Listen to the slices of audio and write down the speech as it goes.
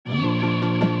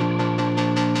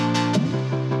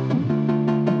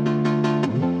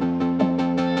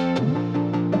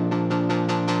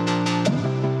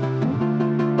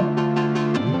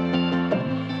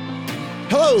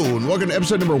Hello, and welcome to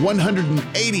episode number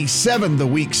 187, the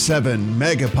Week 7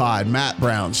 Megapod. Matt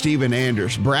Brown, Steven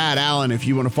Anders, Brad Allen. If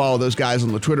you want to follow those guys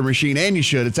on the Twitter machine, and you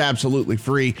should, it's absolutely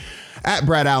free. At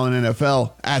Brad Allen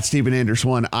NFL, at Steven Anders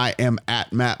 1. I am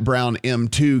at Matt Brown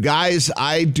M2. Guys,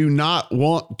 I do not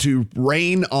want to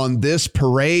rain on this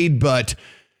parade, but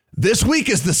this week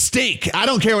is the stink. I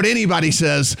don't care what anybody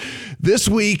says. This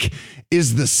week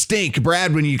is the stink.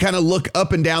 Brad, when you kind of look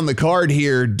up and down the card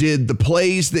here, did the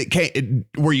plays that came,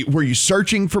 were you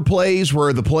searching for plays?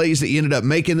 Were the plays that you ended up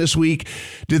making this week,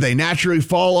 did they naturally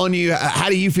fall on you? How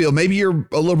do you feel? Maybe you're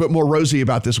a little bit more rosy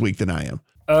about this week than I am.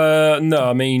 No,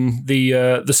 I mean,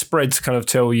 the spreads kind of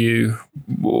tell you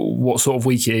what sort of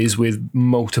week it is with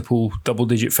multiple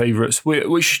double-digit favourites,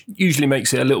 which usually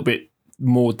makes it a little bit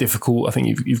more difficult. I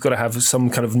think you've got to have some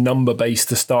kind of number base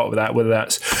to start with that, whether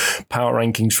that's power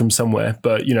rankings from somewhere.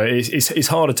 But, you know, it's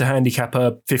harder to handicap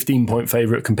a 15-point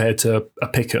favourite compared to a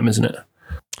pick'em, isn't it?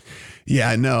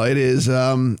 Yeah, no, it is.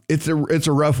 It's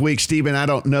a rough week, Steven. I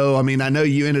don't know. I mean, I know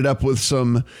you ended up with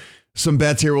some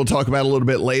bets here we'll talk about a little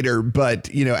bit later,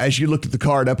 but you know, as you looked at the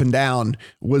card up and down,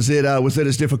 was it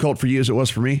as difficult for you as it was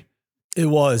for me? It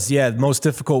was, yeah, the most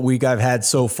difficult week I've had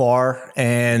so far.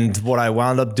 And what I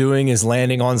wound up doing is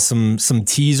landing on some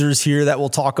teasers here that we'll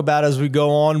talk about as we go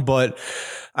on. But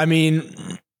I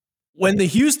mean, when the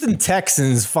Houston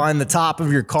Texans find the top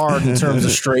of your card in terms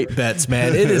of straight bets,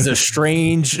 man, it is a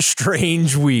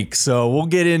strange week. So we'll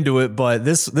get into it, but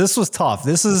this was tough.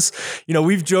 This is, you know,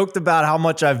 we've joked about how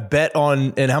much I've bet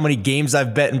on and how many games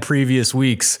I've bet in previous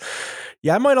weeks.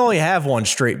 Yeah, I might only have one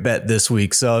straight bet this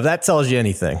week. So if that tells you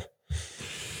anything.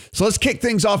 So let's kick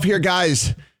things off here,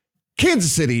 guys.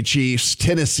 Kansas City Chiefs,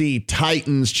 Tennessee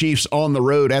Titans. Chiefs on the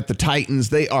road at the Titans.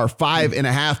 They are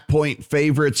 5.5-point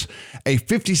favorites, a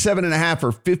 57.5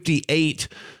 or 58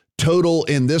 total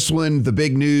in this one. The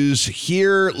big news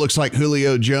here looks like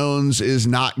Julio Jones is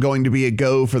not going to be a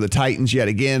go for the Titans yet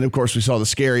again. Of course, we saw the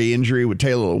scary injury with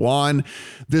Taylor Lewan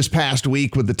this past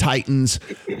week with the Titans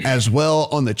as well.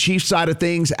 On the Chiefs side of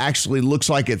things, actually looks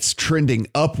like it's trending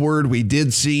upward. We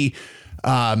did see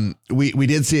we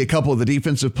did see a couple of the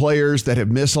defensive players that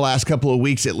have missed the last couple of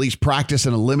weeks at least practice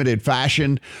in a limited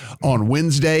fashion on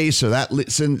Wednesday. So that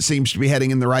seems to be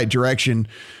heading in the right direction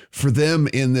for them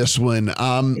in this one.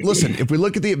 Listen, if we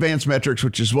look at the advanced metrics,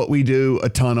 which is what we do a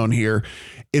ton on here,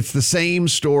 it's the same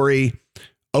story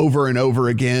over and over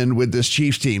again with this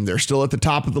Chiefs team. They're still at the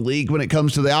top of the league when it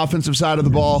comes to the offensive side of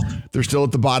the ball. They're still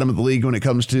at the bottom of the league when it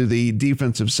comes to the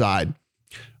defensive side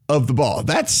of the ball.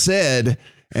 That said,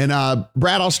 and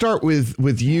Brad, I'll start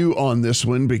with you on this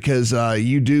one because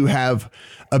you do have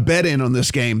a bet in on this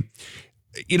game.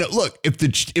 You know, look, if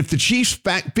the Chiefs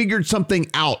figured something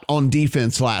out on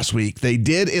defense last week, they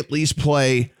did at least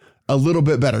play a little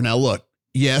bit better. Now, look,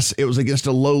 yes, it was against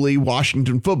a lowly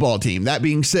Washington football team. That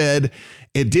being said,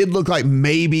 it did look like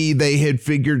maybe they had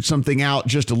figured something out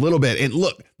just a little bit. And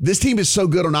look, this team is so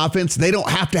good on offense. They don't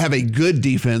have to have a good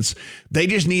defense. They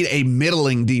just need a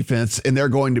middling defense, and they're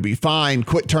going to be fine.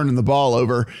 Quit turning the ball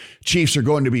over. Chiefs are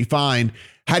going to be fine.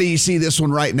 How do you see this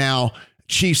one right now?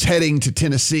 Chiefs heading to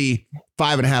Tennessee,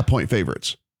 5.5-point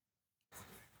favorites.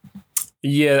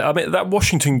 Yeah, I mean, that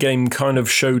Washington game kind of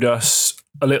showed us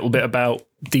a little bit about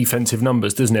defensive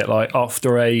numbers, doesn't it? Like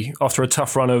after a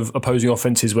tough run of opposing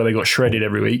offenses where they got shredded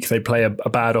every week, they play a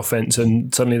bad offense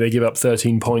and suddenly they give up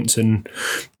 13 points and,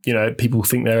 you know, people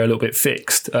think they're a little bit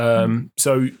fixed.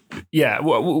 So, yeah,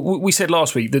 we said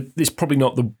last week that this is probably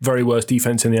not the very worst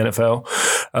defense in the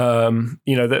NFL.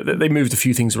 You know, they moved a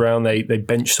few things around. They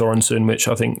benched Sorensen, which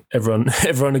I think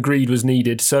everyone agreed was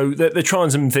needed. So they're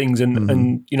trying some things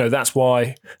and, you know, that's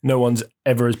why no one's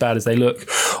ever as bad as they look.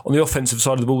 On the offensive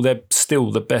side of the ball, they're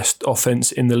still the best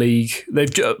offense in the league.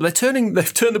 They've turned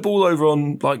the ball over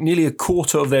on like nearly a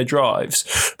quarter of their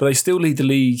drives, but they still lead the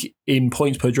league in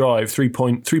points per drive,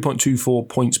 3.24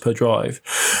 points per drive.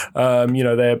 You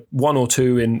know, they're 1 or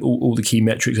 2 in all the key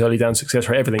metrics, early down success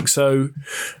rate, everything. So,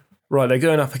 right, they're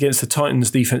going up against the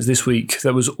Titans defense this week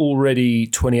that was already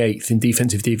 28th in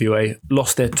defensive DVOA,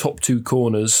 lost their top 2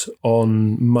 corners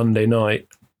on Monday night.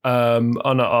 And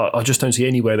I just don't see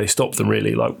anywhere they stop them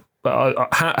really. Like,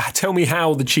 tell me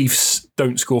how the Chiefs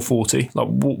don't score 40. Like,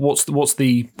 what's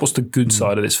the good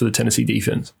side of this for the Tennessee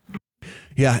defense?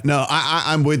 Yeah, no,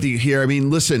 I'm with you here. I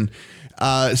mean, listen,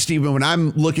 Steven, when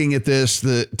I'm looking at this,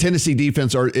 the Tennessee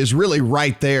defense is really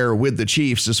right there with the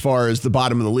Chiefs as far as the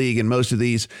bottom of the league in most of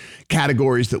these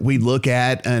categories that we look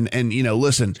at. And you know,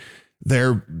 listen,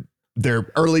 they're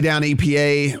early down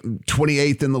EPA,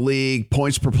 28th in the league,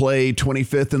 points per play,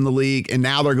 25th in the league. And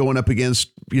now they're going up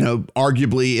against, you know,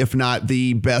 arguably, if not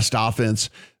the best offense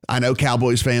I know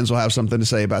Cowboys fans will have something to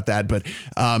say about that, but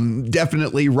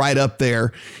definitely right up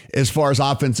there as far as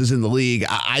offenses in the league.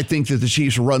 I think that the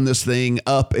Chiefs run this thing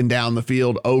up and down the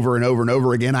field over and over and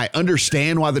over again. I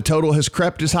understand why the total has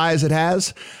crept as high as it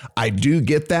has. I do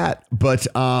get that, but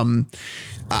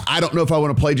I don't know if I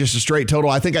want to play just a straight total.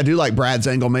 I think I do like Brad's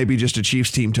angle, maybe just a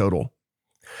Chiefs team total.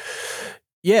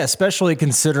 Yeah, especially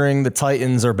considering the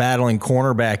Titans are battling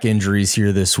cornerback injuries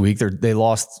here this week. They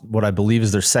lost what I believe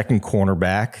is their second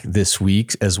cornerback this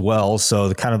week as well. So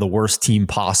the kind of the worst team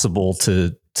possible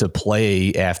to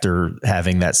play after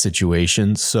having that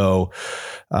situation. So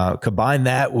combine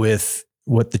that with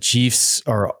what the Chiefs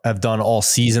have done all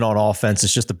season on offense.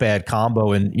 It's just a bad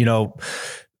combo. And,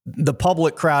 the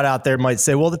public crowd out there might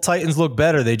say, well, the Titans look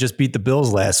better. They just beat the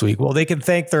Bills last week. Well, they can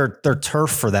thank their turf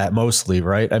for that mostly,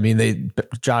 right? I mean,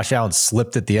 Josh Allen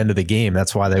slipped at the end of the game.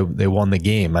 That's why they won the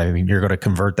game. I mean, you're going to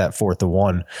convert that 4th and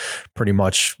 1 pretty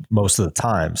much most of the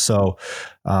time. So,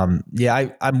 yeah,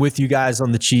 I'm with you guys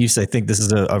on the Chiefs. I think this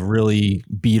is a really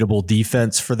beatable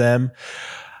defense for them.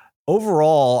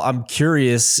 Overall, I'm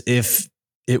curious if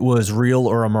it was real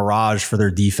or a mirage for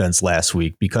their defense last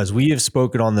week, because we have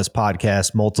spoken on this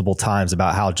podcast multiple times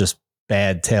about how just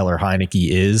bad Taylor Heineke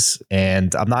is.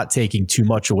 And I'm not taking too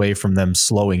much away from them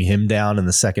slowing him down in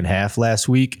the second half last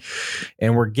week.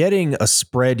 And we're getting a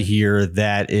spread here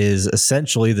that is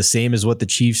essentially the same as what the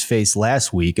Chiefs faced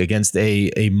last week against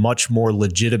a much more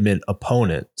legitimate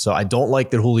opponent. So I don't like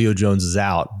that Julio Jones is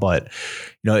out, but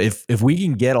if we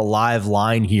can get a live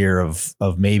line here of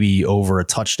maybe over a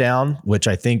touchdown, which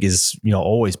I think is,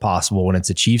 always possible when it's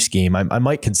a Chiefs game, I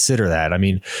might consider that. I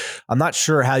mean, I'm not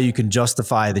sure how you can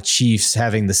justify the Chiefs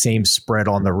having the same spread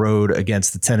on the road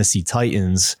against the Tennessee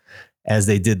Titans as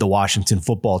they did the Washington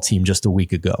football team just a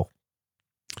week ago.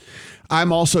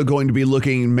 I'm also going to be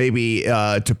looking maybe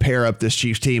to pair up this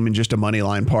Chiefs team in just a money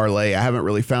line parlay. I haven't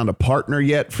really found a partner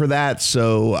yet for that.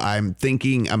 So I'm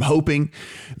hoping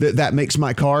that makes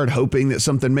my card, hoping that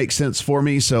something makes sense for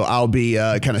me. So I'll be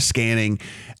kind of scanning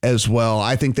as well.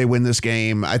 I think they win this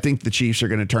game. I think the Chiefs are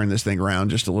going to turn this thing around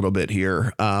just a little bit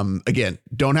here. Again,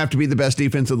 don't have to be the best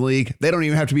defense in the league. They don't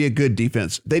even have to be a good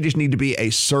defense. They just need to be a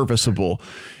serviceable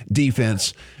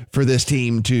defense for this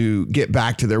team to get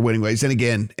back to their winning ways. And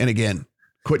again,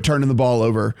 quit turning the ball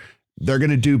over. They're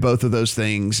going to do both of those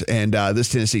things, and this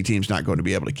Tennessee team's not going to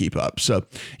be able to keep up. So,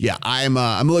 yeah, I'm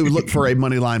really looking for a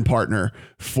money line partner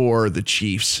for the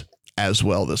Chiefs as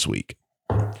well this week.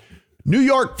 New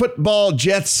York Football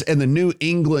Jets and the New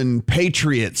England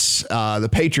Patriots. The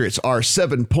Patriots are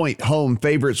 7-point home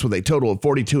favorites with a total of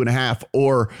 42.5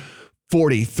 or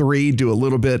 43. Do a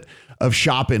little bit of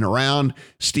shopping around.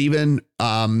 Steven,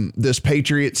 this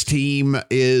Patriots team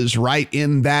is right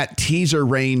in that teaser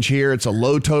range here. It's a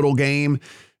low total game.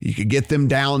 You could get them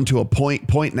down to a point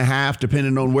and a half,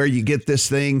 depending on where you get this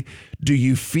thing. Do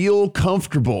you feel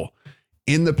comfortable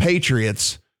in the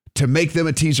Patriots to make them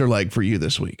a teaser leg for you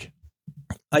this week?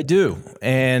 I do.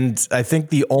 And I think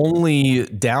the only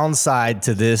downside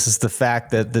to this is the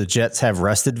fact that the Jets have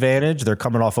rest advantage. They're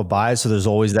coming off a bye, so there's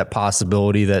always that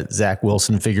possibility that Zach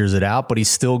Wilson figures it out, but he's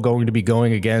still going to be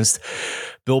going against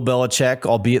Bill Belichick,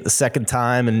 albeit the second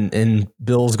time, and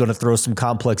Bill's going to throw some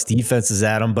complex defenses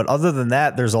at him. But other than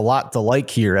that, there's a lot to like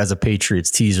here as a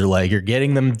Patriots teaser leg. You're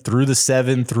getting them through the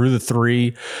 7, through the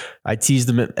 3. I teased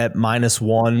them at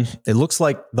 -1. It looks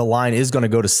like the line is going to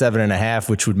go to 7.5,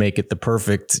 which would make it the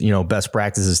perfect, best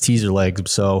practices teaser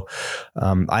legs. So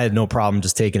I had no problem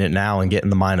just taking it now and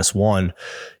getting the -1.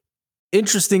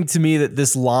 Interesting to me that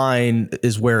this line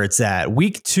is where it's at.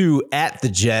 Week 2 at the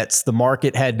Jets, the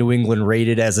market had New England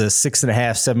rated as a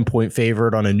 6.5, 7-point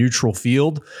favorite on a neutral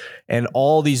field. And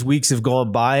all these weeks have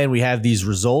gone by and we have these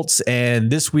results.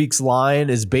 And this week's line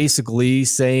is basically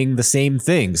saying the same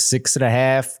thing,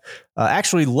 6.5,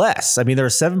 actually less. I mean, they're a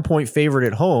 7-point favorite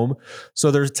at home. So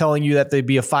they're telling you that they'd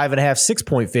be a 5.5,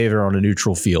 6-point favorite on a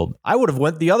neutral field. I would have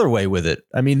went the other way with it.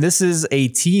 I mean, this is a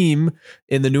team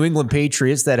in the New England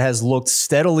Patriots that has looked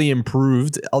steadily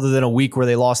improved other than a week where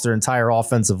they lost their entire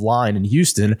offensive line in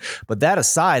Houston. But that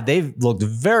aside, they've looked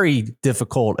very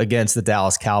difficult against the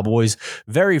Dallas Cowboys,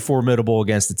 very formidable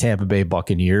against the Tampa Bay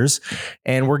Buccaneers.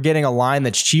 And we're getting a line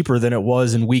that's cheaper than it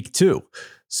was in week 2.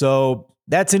 So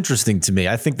that's interesting to me.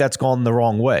 I think that's gone the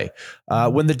wrong way.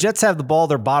 When the Jets have the ball,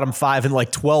 they're bottom 5 in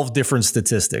like 12 different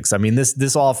statistics. I mean,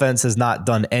 this offense has not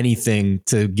done anything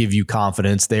to give you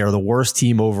confidence. They are the worst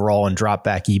team overall in drop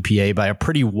back EPA by a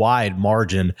pretty wide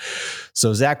margin.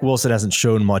 So Zach Wilson hasn't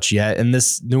shown much yet. And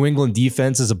this New England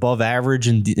defense is above average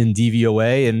in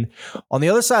DVOA. And on the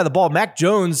other side of the ball, Mac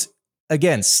Jones,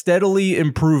 again, steadily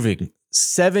improving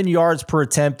 7 yards per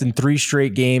attempt in 3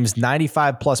 straight games,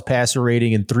 95 plus passer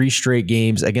rating in 3 straight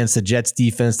games against the Jets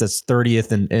defense that's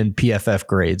 30th in PFF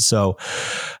grade. So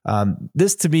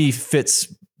this to me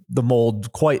fits the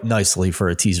mold quite nicely for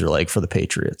a teaser leg for the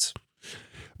Patriots.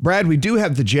 Brad, we do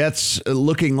have the Jets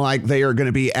looking like they are going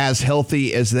to be as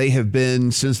healthy as they have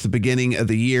been since the beginning of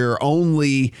the year.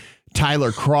 Only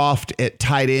Tyler Kroft at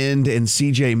tight end and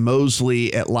CJ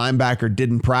Mosley at linebacker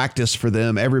didn't practice for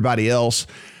them. Everybody else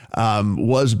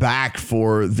was back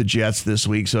for the Jets this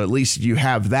week. So at least you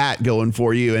have that going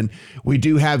for you. And we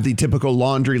do have the typical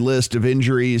laundry list of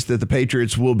injuries that the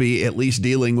Patriots will be at least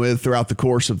dealing with throughout the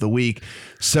course of the week.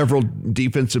 Several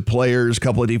defensive players, a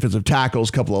couple of defensive tackles,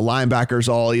 a couple of linebackers,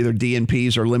 all either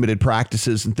DNPs or limited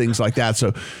practices and things like that.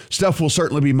 So stuff we'll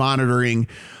certainly be monitoring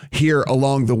here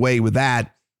along the way with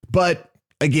that. But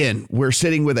again, we're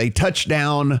sitting with a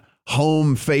touchdown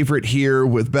home favorite here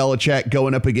with Belichick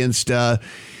going up against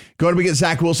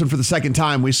Zach Wilson for the second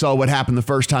time. We saw what happened the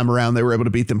first time around. They were able to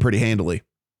beat them pretty handily.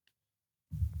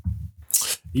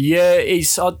 Yeah,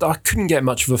 I couldn't get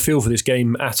much of a feel for this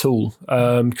game at all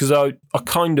because I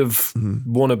kind of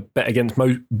want to bet against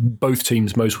both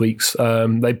teams most weeks.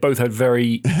 They both had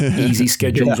very easy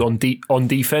schedules on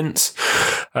defense.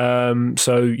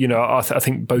 So, you know, I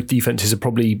think both defenses are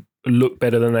probably look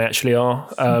better than they actually are.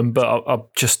 But I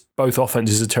just both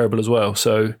offenses are terrible as well.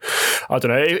 So I don't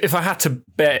know. If I had to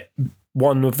bet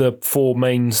one of the 4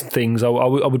 main things, I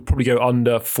would probably go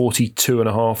under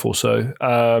 42.5 or so.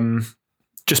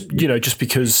 Just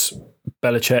because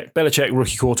Belichick,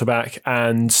 rookie quarterback,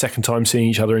 and second time seeing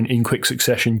each other in quick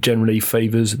succession generally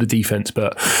favours the defense,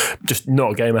 but just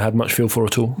not a game I had much feel for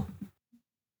at all.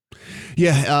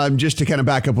 Yeah, just to kind of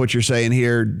back up what you're saying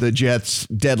here, the Jets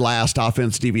dead last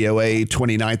offense DVOA,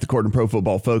 29th according to Pro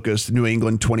Football Focus, New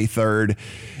England 23rd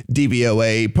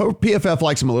DVOA. PFF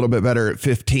likes them a little bit better at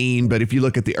 15, but if you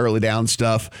look at the early down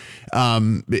stuff,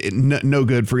 no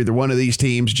good for either one of these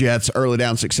teams. Jets early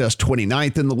down success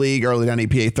 29th in the league, early down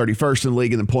EPA 31st in the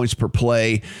league, and then points per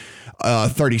play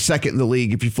 32nd in the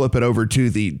league. If you flip it over to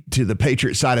the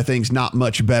Patriot side of things, not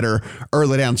much better.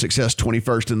 Early down success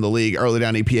 21st in the league, early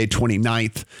down EPA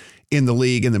 29th in the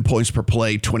league, and then points per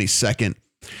play 22nd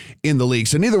in the league.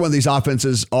 So neither one of these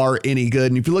offenses are any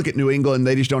good. And if you look at New England,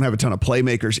 they just don't have a ton of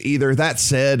playmakers either. That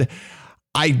said,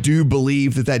 I do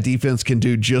believe that defense can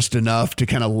do just enough to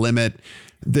kind of limit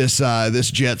this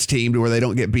Jets team to where they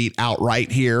don't get beat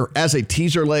outright here. As a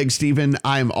teaser leg, Stephen,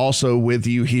 I am also with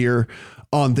you here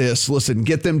on this. Listen,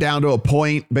 get them down to a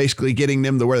point, basically getting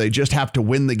them to where they just have to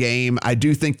win the game. I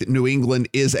do think that New England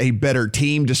is a better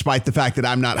team, despite the fact that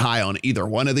I'm not high on either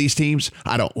one of these teams.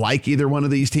 I don't like either one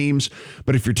of these teams.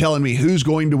 But if you're telling me who's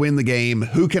going to win the game,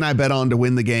 who can I bet on to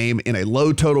win the game in a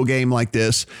low total game like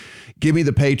this, give me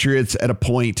the Patriots at a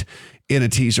point in a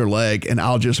teaser leg, and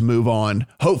I'll just move on.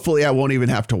 Hopefully I won't even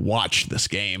have to watch this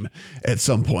game at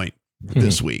some point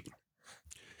this week.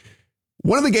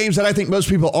 One of the games that I think most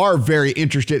people are very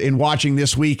interested in watching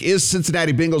this week is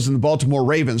Cincinnati Bengals and the Baltimore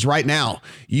Ravens. Right now,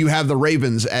 you have the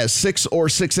Ravens as 6 or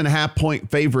 6.5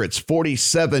 point favorites.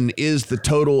 47 is the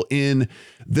total in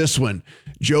this one.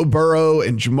 Joe Burrow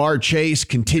and Jamar Chase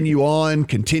continue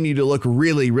to look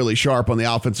really, really sharp on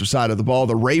the offensive side of the ball.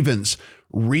 The Ravens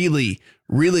really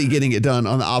getting it done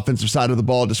on the offensive side of the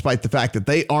ball, despite the fact that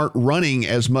they aren't running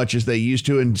as much as they used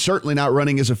to, and certainly not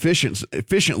running as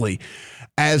efficiently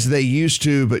as they used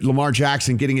to. But Lamar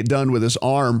Jackson getting it done with his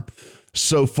arm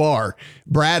so far.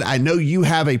 Brad, I know you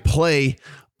have a play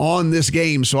on this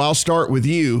game, so I'll start with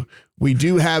you. We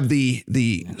do have the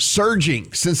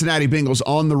surging Cincinnati Bengals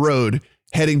on the road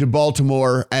heading to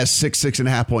Baltimore as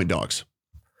 6.5 point dogs.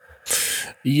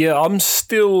 Yeah, I'm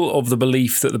still of the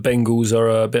belief that the Bengals are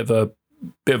a bit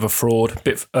of a fraud,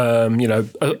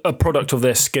 a product of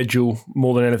their schedule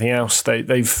more than anything else.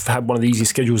 They've had one of the easiest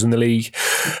schedules in the league,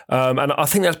 and I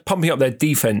think that's pumping up their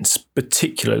defense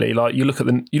particularly. Like you look at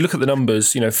the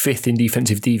numbers, fifth in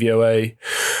defensive DVOA,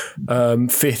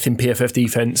 fifth in PFF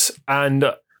defense, and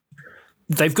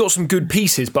they've got some good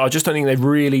pieces, but I just don't think they've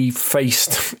really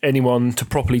faced anyone to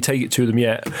properly take it to them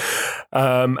yet.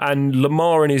 And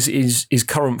Lamar in his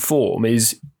current form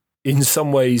is in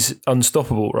some ways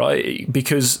unstoppable, right?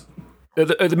 Because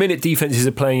at the minute defenses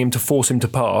are playing him to force him to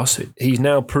pass, he's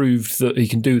now proved that he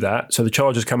can do that. So the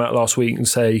Chargers come out last week and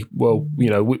say, well,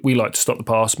 we like to stop the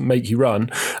pass, make you run.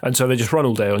 And so they just run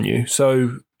all day on you.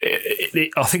 So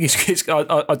I think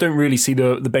I don't really see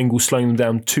the Bengals slowing them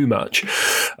down too much.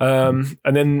 And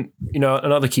then,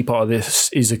 another key part of this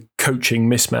is a coaching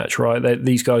mismatch, right?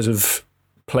 These guys have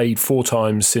played 4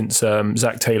 times since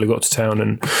Zach Taylor got to town,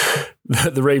 and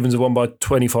the Ravens have won by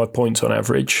 25 points on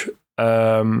average.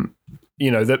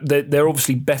 they're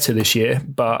obviously better this yeyear,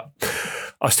 but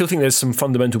I still think there's some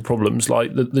fundamental problems.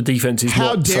 Like the defense is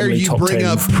How not dare suddenly you top bring 10.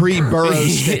 up pre-Burrow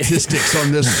statistics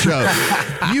on this show?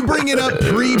 You bringing up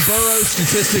pre-Burrow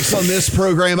statistics on this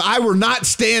program, I will not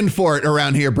stand for it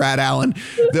around here, Brad Allen.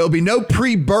 There'll be no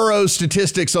pre-Burrow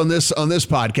statistics on this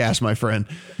podcast, my friend.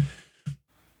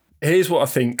 Here's what I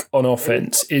think on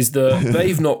offense is that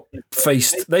they've not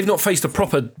faced a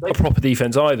proper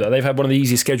defense either. They've had one of the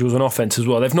easiest schedules on offense as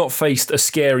well. They've not faced a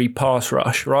scary pass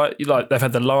rush, right? Like they've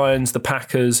had the Lions, the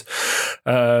Packers,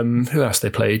 who else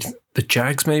they played? The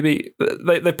Jags, maybe.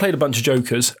 They played a bunch of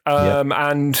jokers,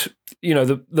 and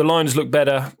the Lions look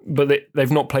better, but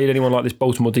they've not played anyone like this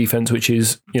Baltimore defense, which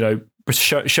is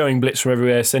showing blitz from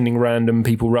everywhere, sending random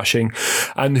people rushing,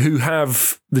 and who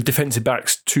have the defensive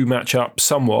backs to match up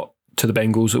somewhat to the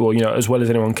Bengals, or as well as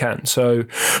anyone can. So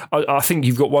I think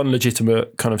you've got one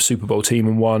legitimate kind of Super Bowl team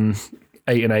and one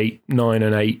 8-8,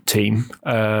 9-8 team,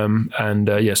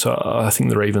 so I think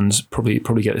the Ravens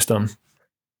probably get this done.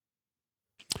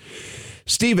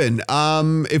 Steven,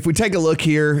 if we take a look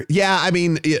here, I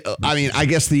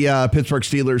guess the Pittsburgh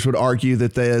Steelers would argue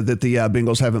that the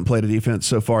Bengals haven't played a defense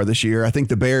so far this year. I think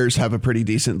the Bears have a pretty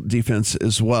decent defense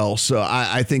as well. So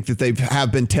I think that they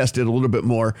have been tested a little bit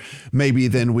more maybe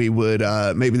than we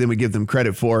give them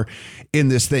credit for in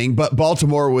this thing. But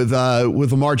Baltimore with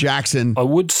Lamar Jackson, I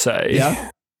would say, yeah.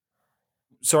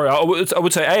 Sorry, I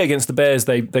would say against the Bears,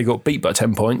 they got beat by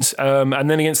 10 points. And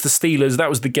then against the Steelers, that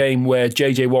was the game where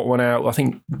JJ Watt went out. I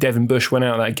think Devin Bush went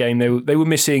out that game. They were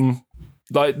missing,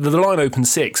 like the line opened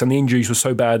 6 and the injuries were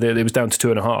so bad that it was down to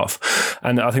 2.5.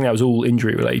 And I think that was all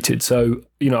injury related. So,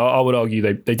 I would argue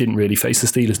they didn't really face the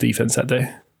Steelers defense that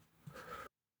day.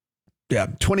 Yeah,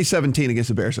 2017 against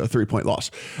the Bears, a 3-point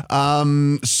loss.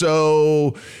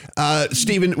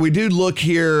 Steven, we do look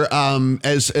here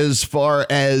as far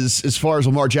as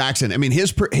Lamar Jackson. I mean,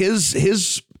 his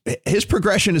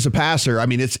progression as a passer, I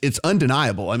mean, it's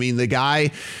undeniable. I mean, the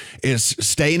guy is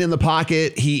staying in the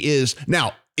pocket. He is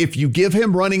now. If you give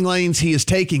him running lanes, he is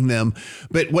taking them.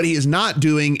 But what he is not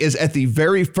doing is at the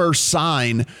very first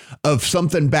sign of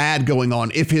something bad going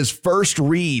on, if his first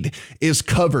read is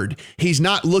covered, he's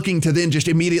not looking to then just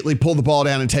immediately pull the ball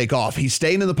down and take off. He's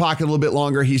staying in the pocket a little bit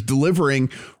longer. He's delivering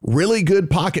really good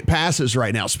pocket passes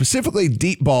right now, specifically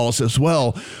deep balls as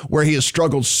well, where he has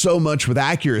struggled so much with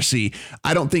accuracy.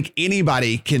 I don't think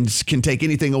anybody can take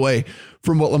anything away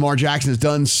from what Lamar Jackson has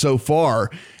done so far.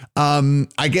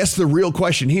 I guess the real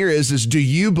question here is do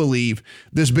you believe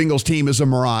this Bengals team is a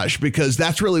mirage? Because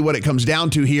that's really what it comes down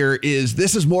to here. Is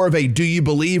this is more of a do you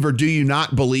believe or do you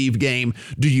not believe game?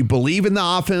 Do you believe in the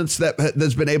offense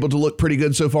that's been able to look pretty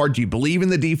good so far? Do you believe in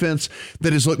the defense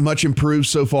that has looked much improved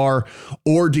so far?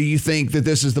 Or do you think that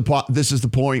this is the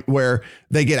point where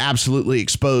they get absolutely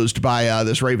exposed by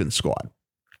this Ravens squad?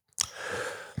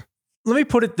 Let me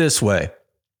put it this way.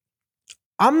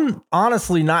 I'm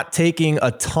honestly not taking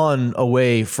a ton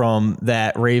away from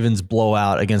that Ravens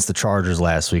blowout against the Chargers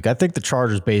last week. I think the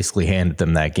Chargers basically handed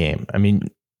them that game. I mean,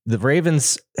 the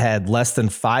Ravens had less than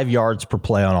 5 yards per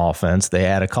play on offense. They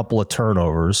had a couple of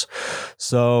turnovers.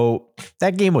 So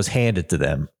that game was handed to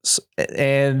them.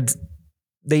 And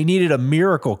they needed a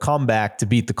miracle comeback to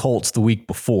beat the Colts the week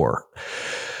before.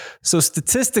 So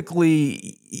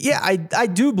statistically, I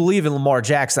do believe in Lamar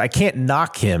Jackson. I can't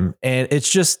knock him. And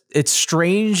it's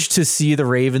strange to see the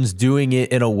Ravens doing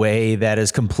it in a way that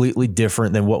is completely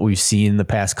different than what we've seen in the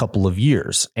past couple of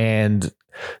years. And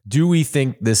do we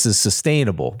think this is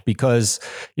sustainable? Because,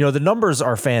 the numbers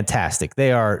are fantastic.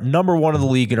 They are number 1 in the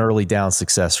league in early down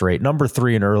success rate, number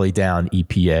 3 in early down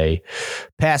EPA,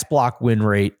 pass block win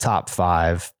rate, top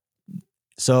 5.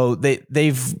 So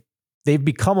they've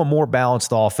become a more balanced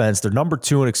offense. They're number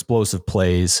 2 in explosive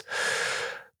plays.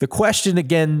 The question,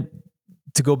 again,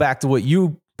 to go back to what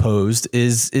you posed,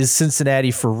 is Cincinnati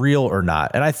for real or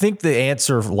not? And I think the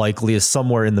answer likely is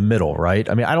somewhere in the middle, right?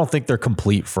 I mean, I don't think they're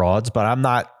complete frauds, but I'm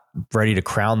not ready to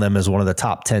crown them as one of the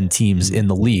top 10 teams in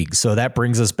the league. So that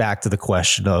brings us back to the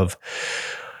question of,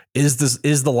 is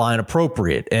the line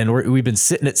appropriate? And we've been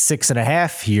sitting at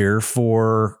 6.5 here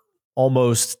for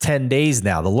almost 10 days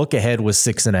now. The look ahead was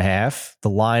 6.5. The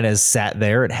line has sat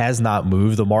there. It has not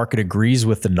moved. The market agrees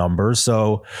with the numbers.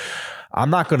 So I'm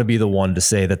not going to be the one to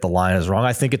say that the line is wrong.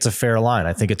 I think it's a fair line.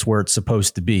 I think it's where it's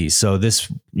supposed to be. So this,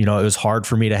 it was hard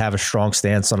for me to have a strong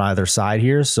stance on either side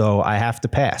here. So I have to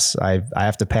pass. I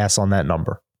have to pass on that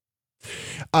number.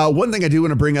 One thing I do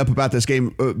want to bring up about this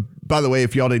game, by the way,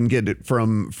 if y'all didn't get it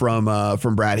from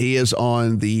Brad, he is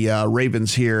on the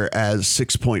Ravens here as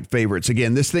 6-point favorites.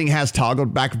 Again, this thing has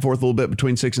toggled back and forth a little bit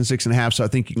between 6 and 6.5. So I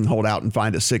think you can hold out and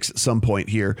find a 6 at some point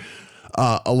here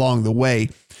along the way.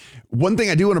 One thing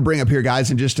I do want to bring up here, guys,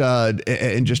 and just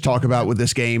talk about with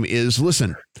this game is,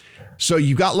 listen, so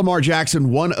you got Lamar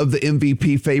Jackson, one of the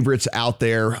MVP favorites out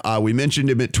there. We mentioned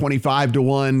him at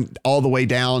 25-1, all the way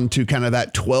down to kind of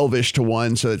that 12-ish to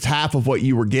 1. So it's half of what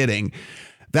you were getting.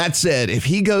 That said, if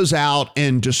he goes out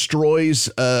and destroys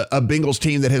a Bengals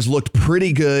team that has looked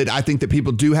pretty good, I think that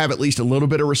people do have at least a little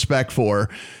bit of respect for,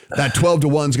 that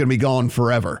 12-1 is going to be gone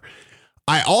forever.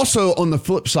 I also, on the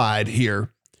flip side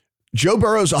here, Joe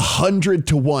Burrow's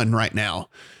 100-1 right now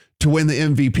to win the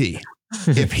MVP.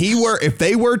 If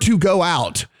they were to go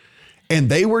out and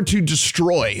they were to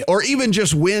destroy or even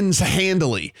just wins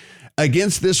handily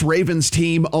against this Ravens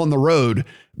team on the road,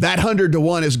 that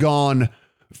 100-1 is gone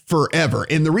forever.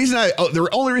 And the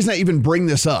only reason I even bring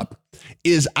this up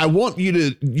is I want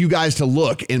you guys to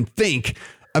look and think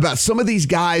about some of these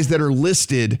guys that are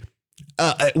listed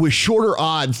with shorter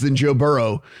odds than Joe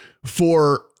Burrow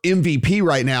for MVP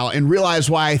right now, and realize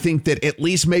why I think that at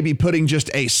least maybe putting just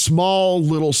a small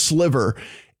little sliver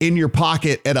in your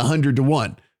pocket at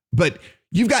 100-1. But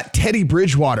you've got Teddy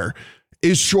Bridgewater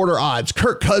is shorter odds.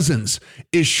 Kirk Cousins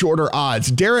is shorter odds.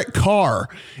 Derek Carr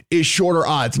is shorter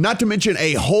odds. Not to mention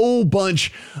a whole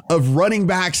bunch of running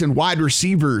backs and wide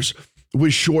receivers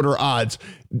with shorter odds,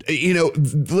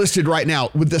 listed right now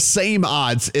with the same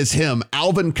odds as him: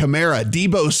 Alvin Kamara,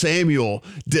 Deebo Samuel,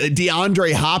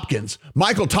 DeAndre Hopkins,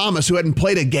 Michael Thomas, who hadn't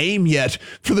played a game yet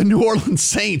for the New Orleans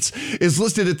Saints, is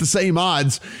listed at the same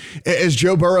odds as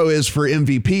Joe Burrow is for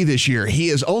MVP this year. He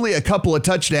is only a couple of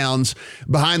touchdowns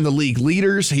behind the league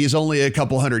leaders. He is only a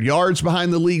couple hundred yards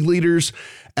behind the league leaders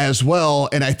as well.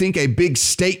 And I think a big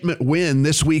statement win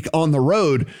this week on the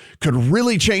road could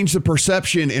really change the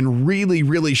perception and really,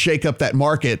 really shake up that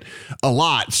market a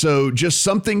lot. So just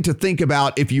something to think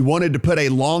about if you wanted to put a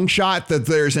long shot, that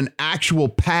there's an actual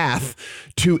path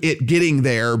to it getting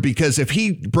there. Because if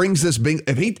he brings this,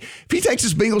 if he takes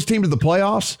this Bengals team to the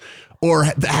playoffs, or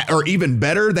even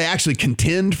better, they actually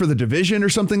contend for the division or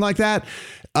something like that,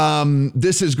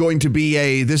 this is going to be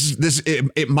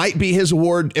it might be his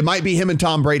award. It might be him and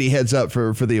Tom Brady heads up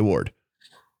for the award.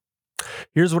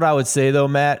 Here's what I would say, though,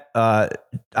 Matt.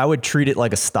 I would treat it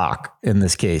like a stock in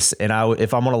this case. And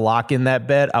if I'm going to lock in that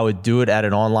bet, I would do it at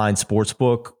an online sports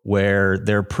book where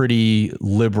they're pretty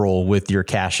liberal with your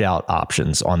cash out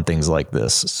options on things like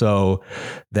this. So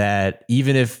that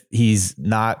even if he's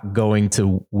not going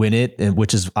to win it, and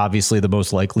which is obviously the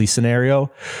most likely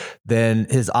scenario, then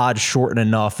his odds shorten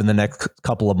enough in the next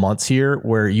couple of months here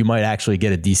where you might actually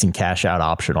get a decent cash out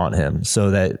option on him.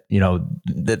 So that,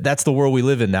 that's the world we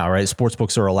live in now, right?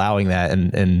 Sportsbooks are allowing that.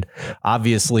 And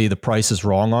obviously the price is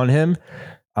wrong on him.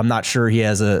 I'm not sure he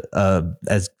has a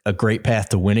great path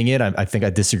to winning it. I think I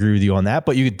disagree with you on that,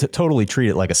 but you could totally treat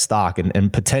it like a stock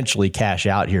and potentially cash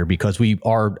out here, because we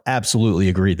are absolutely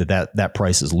agreed that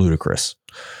price is ludicrous.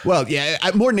 Well, yeah,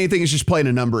 more than anything, it's just playing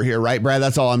a number here, right, Brad?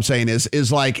 That's all I'm saying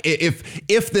is like,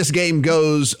 if this game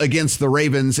goes against the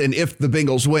Ravens and if the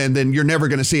Bengals win, then you're never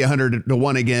going to see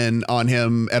 100-1 again on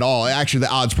him at all. Actually,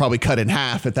 the odds probably cut in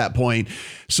half at that point.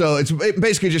 So it's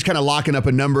basically just kind of locking up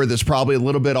a number that's probably a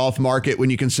little bit off market when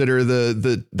you consider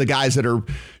the guys that are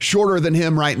shorter than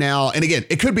him right now. And again,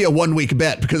 it could be a 1 week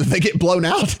bet, because if they get blown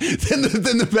out, then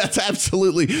the bet's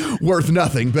absolutely worth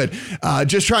nothing. But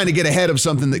just trying to get ahead of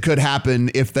something that could happen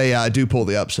if they do pull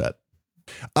the upset.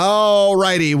 All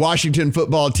righty, Washington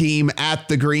football team at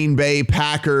the Green Bay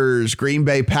Packers. Green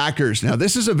Bay Packers. Now,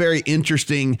 this is a very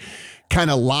interesting kind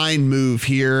of line move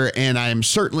here, and I'm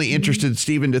certainly interested,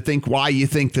 Stephen, to think why you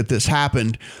think that this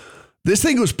happened. This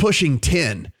thing was pushing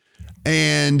 10,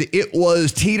 and it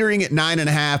was teetering at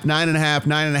 9.5, 9.5,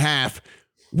 9.5.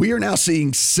 We are now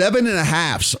seeing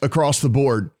 7.5s across the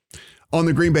board on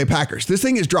the Green Bay Packers. This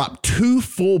thing has dropped 2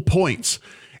 full points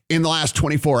in the last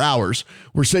 24 hours.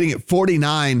 We're sitting at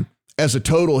 49 as a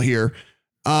total here.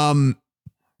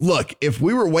 Look, if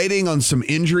we were waiting on some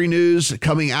injury news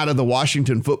coming out of the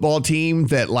Washington football team,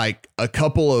 that like a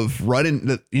couple of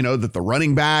that the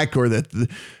running back or that,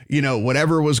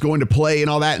 whatever was going to play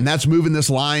and all that, and that's moving this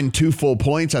line 2 full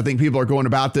points, I think people are going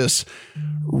about this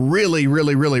really,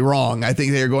 really, really wrong. I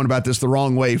think they are going about this the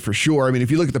wrong way for sure. I mean,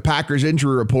 if you look at the Packers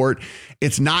injury report,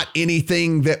 it's not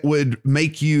anything that would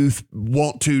make you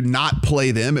want to not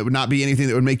play them. It would not be anything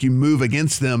that would make you move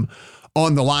against them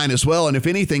on the line as well. And if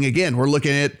anything, again, we're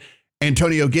looking at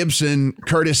Antonio Gibson,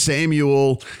 Curtis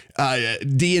Samuel,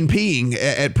 DNPing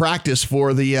at practice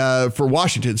for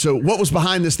Washington. So what was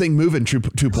behind this thing moving 2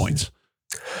 points?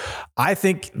 I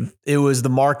think it was the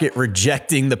market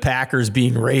rejecting the Packers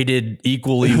being rated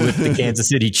equally with the Kansas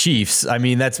City Chiefs. I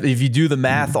mean, that's if you do the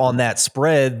math on that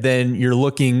spread, then you're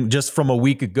looking just from a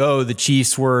week ago, the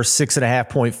Chiefs were 6.5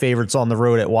 point favorites on the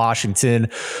road at Washington.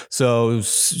 So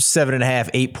 7.5,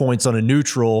 8 points on a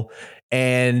neutral.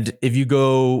 And if you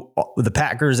go with the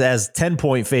Packers as 10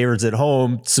 point favorites at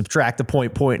home, subtract a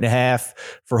point and a half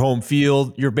for home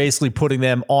field, you're basically putting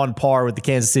them on par with the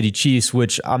Kansas City Chiefs,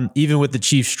 which even with the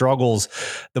Chiefs' struggles,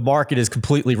 the market has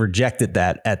completely rejected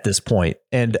that at this point.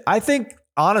 And I think,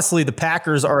 honestly, the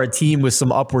Packers are a team with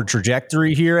some upward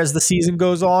trajectory here as the season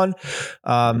goes on.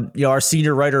 Our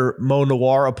senior writer, Mo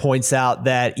Nawara, points out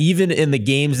that even in the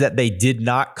games that they did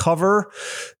not cover,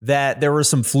 that there were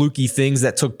some fluky things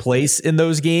that took place in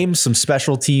those games, some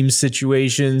special teams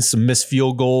situations, some missed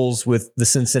field goals with the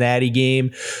Cincinnati game.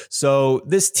 So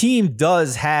this team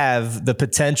does have the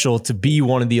potential to be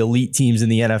one of the elite teams in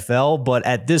the NFL, but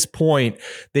at this point,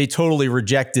 they totally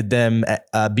rejected them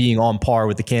being on par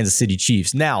with the Kansas City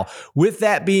Chiefs. Now, with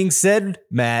that being said,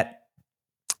 Matt,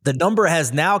 the number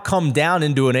has now come down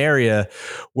into an area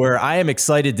where I am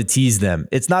excited to tease them.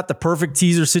 It's not the perfect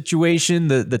teaser situation.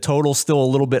 The total's still a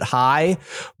little bit high,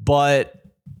 but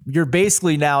you're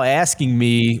basically now asking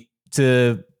me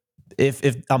to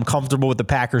if I'm comfortable with the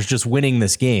Packers just winning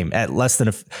this game at less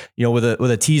than with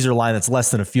a teaser line that's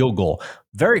less than a field goal.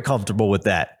 Very comfortable with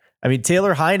that. I mean,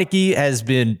 Taylor Heinicke has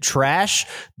been trash.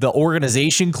 The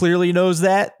organization clearly knows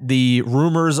that. The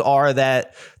rumors are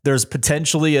that there's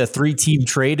potentially a 3-team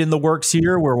trade in the works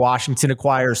here where Washington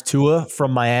acquires Tua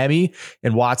from Miami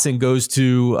and Watson goes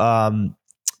to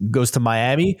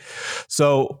Miami.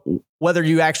 So whether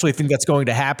you actually think that's going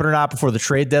to happen or not before the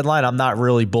trade deadline, I'm not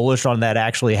really bullish on that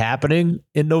actually happening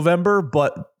in November.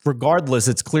 But regardless,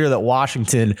 it's clear that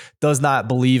Washington does not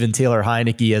believe in Taylor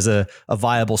Heinicke as a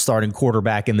viable starting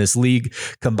quarterback in this league.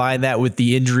 Combine that with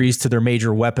the injuries to their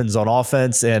major weapons on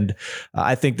offense, and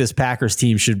I think this Packers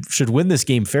team should win this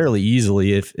game fairly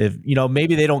easily. If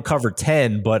maybe they don't cover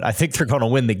 10, but I think they're going to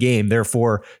win the game.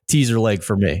 Therefore, teaser leg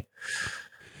for me.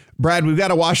 Brad, we've got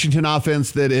a Washington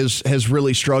offense that has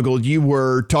really struggled. You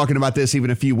were talking about this even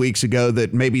a few weeks ago,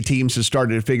 that maybe teams have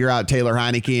started to figure out Taylor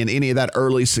Heinicke, and any of that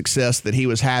early success that he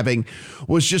was having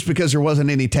was just because there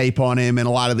wasn't any tape on him, and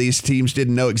a lot of these teams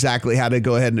didn't know exactly how to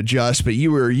go ahead and adjust. But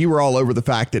you were all over the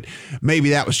fact that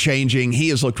maybe that was changing. He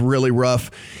has looked really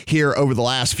rough here over the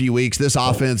last few weeks. This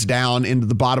offense down into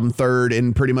the bottom third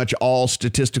in pretty much all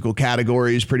statistical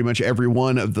categories, pretty much every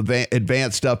one of the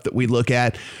advanced stuff that we look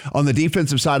at. On the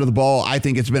defensive side of the ball, I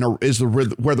think it's been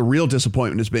where the real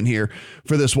disappointment has been here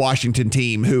for this Washington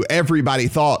team, who everybody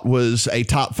thought was a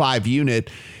top 5 unit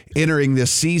entering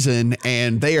this season,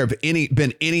 and they have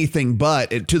been anything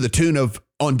but, to the tune of,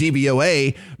 on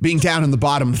DVOA, being down in the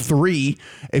bottom 3.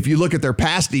 If you look at their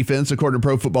pass defense, according to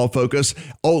Pro Football Focus,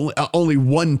 only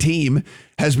one team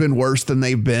has been worse than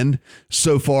they've been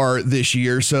so far this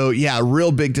year. So yeah,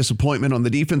 real big disappointment on the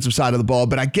defensive side of the ball.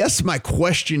 But I guess my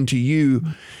question to you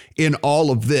in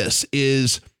all of this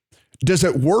is, does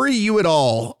it worry you at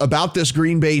all about this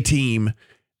Green Bay team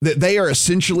that they are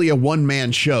essentially a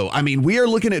one-man show? I mean, we are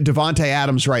looking at Davante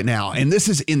Adams right now, and this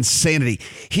is insanity.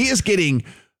 He is getting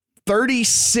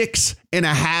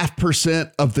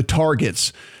 36.5% of the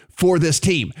targets for this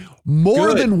team.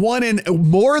 More than one in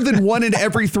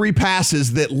every 3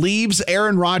 passes that leaves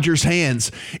Aaron Rodgers'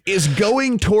 hands is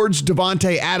going towards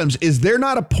Davante Adams. Is there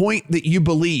not a point that you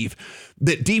believe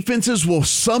that defenses will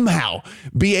somehow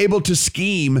be able to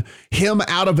scheme him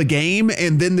out of a game,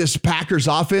 and then this Packers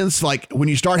offense, like when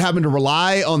you start having to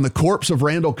rely on the corpse of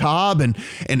Randall Cobb and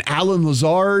Alan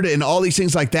Lazard and all these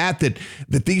things like that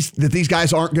these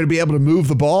guys aren't going to be able to move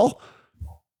the ball?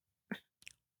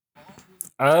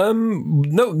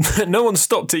 No one's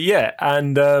stopped it yet.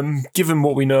 And given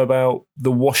what we know about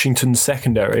the Washington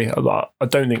secondary, I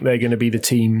don't think they're going to be the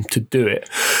team to do it.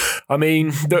 I mean,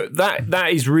 that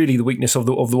is really the weakness of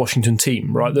the Washington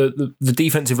team, right? The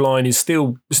defensive line is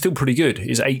still pretty good.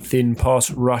 It's 8th in pass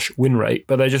rush win rate,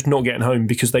 but they're just not getting home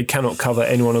because they cannot cover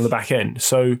anyone on the back end.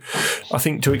 So I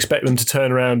think to expect them to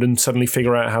turn around and suddenly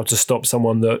figure out how to stop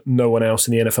someone that no one else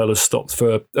in the NFL has stopped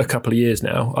for a couple of years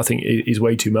now, I think is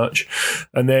way too much.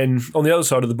 And then on the other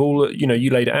side of the ball, you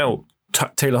laid it out.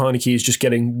 Taylor Heinicke is just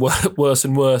getting worse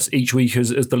and worse each week as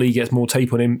the league gets more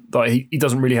tape on him. Like he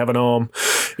doesn't really have an arm.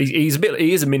 He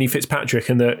is a mini Fitzpatrick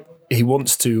in that he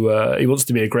wants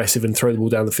to be aggressive and throw the ball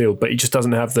down the field, but he just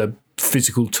doesn't have the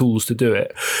physical tools to do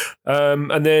it.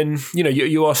 And then,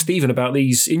 you asked Stephen about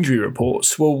these injury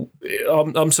reports. Well,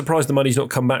 I'm surprised the money's not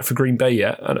come back for Green Bay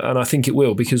yet. And I think it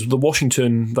will, because the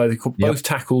Washington, both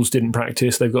tackles didn't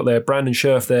practice. They've got their Brandon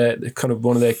Scherf there, kind of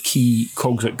one of their key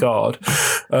cogs at guard.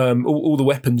 All the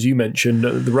weapons you mentioned,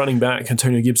 the running back,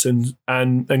 Antonio Gibson,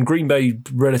 and Green Bay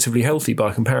relatively healthy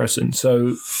by comparison.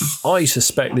 So I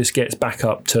suspect this gets back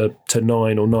up to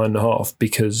 9 or 9.5,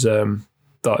 because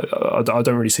I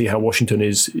don't really see how Washington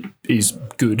is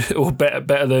good or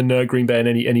better than Green Bay in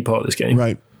any part of this game.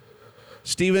 Right.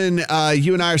 Steven,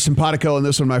 you and I are simpatico on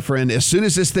this one, my friend. As soon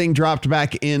as this thing dropped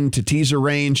back into teaser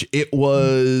range,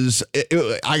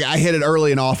 I hit it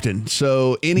early and often.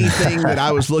 So anything that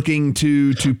I was looking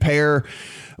to pair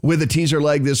with a teaser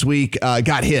leg this week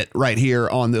got hit right here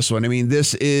on this one. I mean,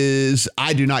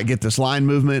 I do not get this line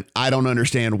movement. I don't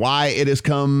understand why it has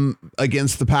come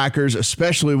against the Packers,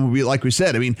 especially when like we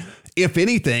said, I mean, if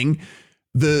anything,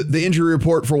 the injury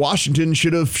report for Washington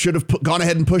should have gone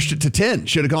ahead and pushed it to 10,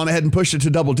 should have gone ahead and pushed it to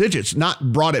double digits,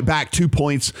 not brought it back 2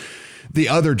 points the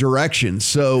other direction.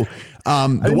 So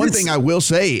the one thing I will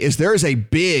say is there is a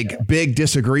big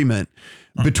disagreement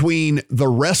between the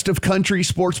rest of country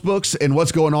sports books and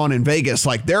what's going on in Vegas.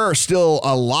 Like, there are still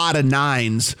a lot of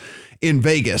 9s in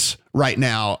Vegas right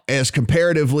now, as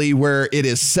comparatively where it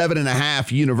is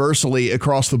 7.5 universally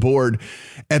across the board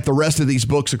at the rest of these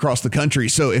books across the country.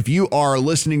 So if you are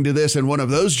listening to this in one of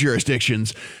those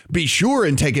jurisdictions, be sure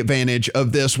and take advantage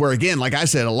of this, where, again, like I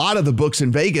said, a lot of the books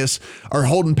in Vegas are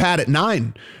holding pat at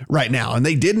 9 right now, and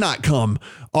they did not come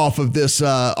off of this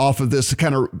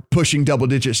kind of pushing double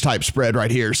digits type spread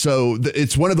right here. So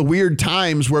it's one of the weird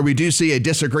times where we do see a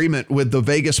disagreement with the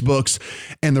Vegas books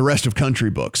and the rest of country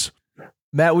books.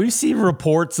 Matt, we've seen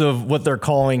reports of what they're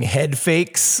calling head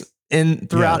fakes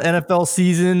throughout NFL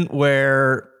season,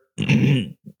 where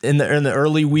in the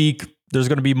early week, there's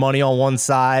going to be money on one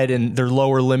side and there's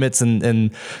lower limits,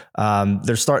 and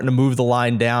they're starting to move the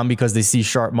line down because they see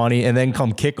sharp money. And then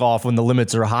come kickoff, when the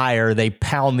limits are higher, they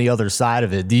pound the other side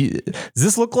of it. Does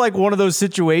this look like one of those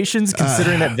situations,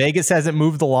 considering that Vegas hasn't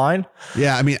moved the line?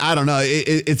 Yeah, I mean, I don't know.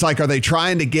 It's like, are they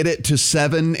trying to get it to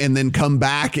 7 and then come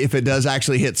back if it does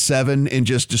actually hit 7 and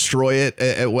just destroy it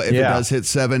if it does hit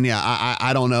 7? Yeah,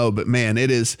 I don't know. But man,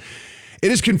 it is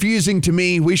confusing to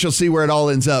me. We shall see where it all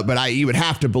ends up, but you would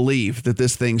have to believe that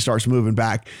this thing starts moving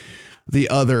back the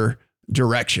other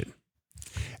direction.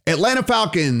 Atlanta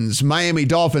Falcons, Miami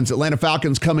Dolphins. Atlanta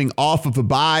Falcons coming off of a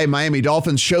bye. Miami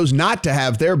Dolphins chose not to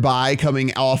have their bye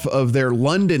coming off of their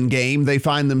London game. They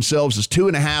find themselves as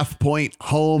 2.5-point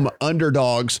home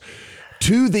underdogs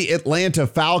to the Atlanta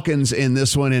Falcons in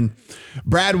this one. And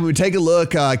Brad, when we take a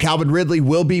look, Calvin Ridley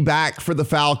will be back for the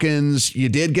Falcons. You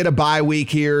did get a bye week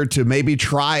here to maybe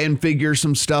try and figure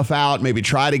some stuff out, maybe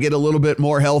try to get a little bit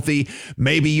more healthy.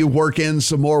 Maybe you work in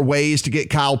some more ways to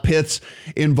get Kyle Pitts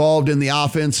involved in the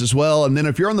offense as well. And then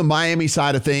if you're on the Miami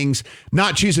side of things,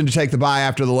 not choosing to take the bye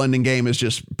after the London game is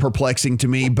just perplexing to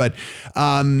me. But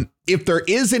if there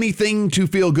is anything to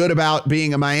feel good about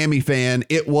being a Miami fan,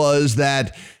 it was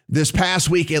that this past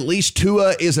week, at least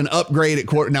Tua is an upgrade at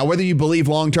quarter. Now, whether you believe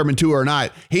long-term in Tua or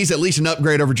not, he's at least an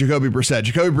upgrade over Jacoby Brissett.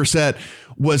 Jacoby Brissett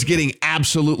was getting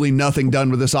absolutely nothing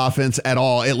done with this offense at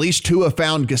all. At least Tua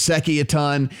found Gesicki a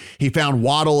ton. He found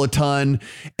Waddle a ton.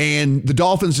 And the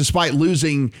Dolphins, despite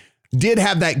losing, did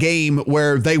have that game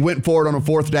where they went forward on a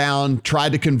 4th down,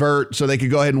 tried to convert so they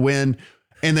could go ahead and win.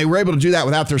 And they were able to do that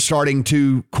without their starting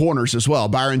 2 corners as well.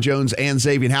 Byron Jones and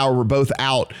Xavier Howard were both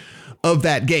out of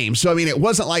that game. So, I mean, it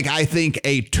wasn't like, I think,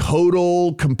 a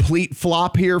total complete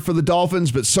flop here for the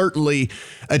Dolphins, but certainly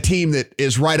a team that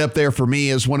is right up there for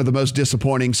me as one of the most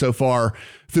disappointing so far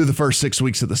through the first 6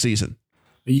 weeks of the season.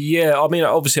 Yeah, I mean,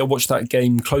 obviously I watched that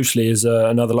game closely as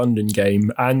another London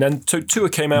game, and then Tua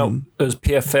came out as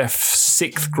PFF's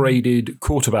 6th graded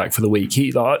quarterback for the week.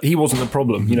 He wasn't the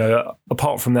problem,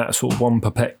 apart from that sort of one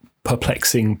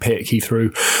perplexing pick he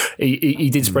threw. He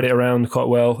did spread it around quite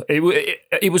well.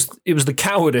 It was the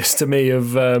cowardice to me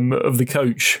of the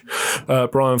coach,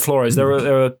 Brian Flores. There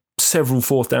are several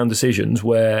 4th down decisions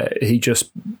where he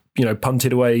just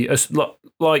punted away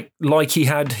like he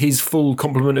had his full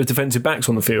complement of defensive backs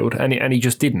on the field, and he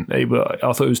just didn't. I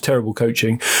thought it was terrible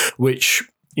coaching, which,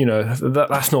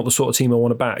 that's not the sort of team I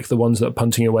want to back, the ones that are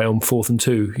punting away on 4th and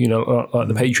 2, like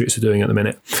the Patriots are doing at the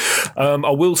minute.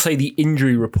 I will say the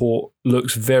injury report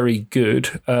looks very good.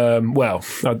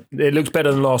 It looks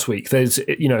better than last week. There's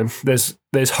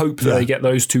hope that they get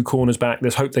those 2 corners back.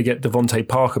 There's hope they get Devontae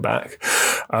Parker back.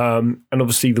 And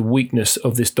obviously the weakness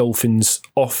of this Dolphins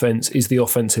offense is the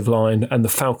offensive line, and the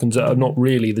Falcons are not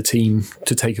really the team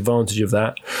to take advantage of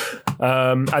that.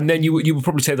 And then you would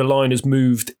probably say the line has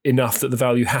moved enough that the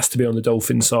value has to be on the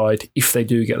Dolphins side if they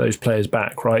do get those players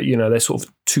back, right? You know, they're sort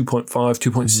of 2.5,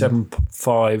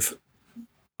 2.75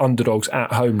 underdogs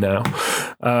at home now.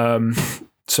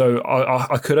 So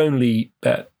I could only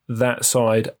bet that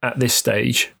side at this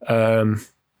stage.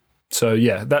 So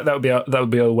yeah, that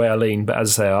would be the way I lean. But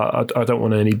as I say, I don't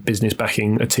want any business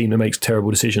backing a team that makes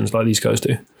terrible decisions like these guys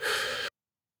do.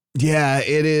 Yeah,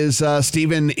 it is,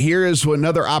 Stephen. Here is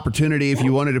another opportunity if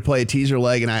you wanted to play a teaser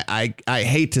leg, and I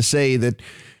hate to say that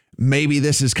maybe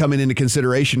this is coming into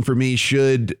consideration for me.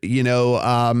 Should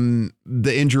the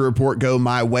injury report go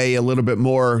my way a little bit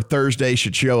more, Thursday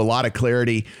should show a lot of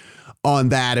clarity on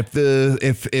that.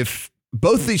 If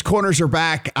both these corners are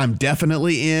back, I'm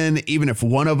definitely in. Even if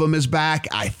one of them is back,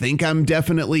 I think I'm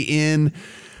definitely in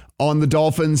on the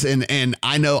Dolphins. And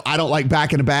I know I don't like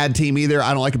backing a bad team either.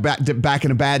 I don't like backing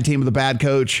a bad team with a bad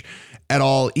coach at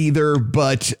all either.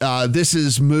 But I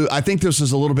think this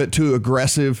is a little bit too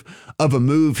aggressive of a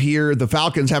move here. The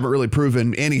Falcons haven't really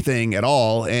proven anything at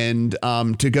all. And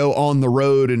to go on the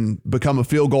road and become a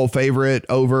field goal favorite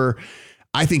over,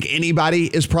 I think anybody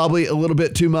is probably a little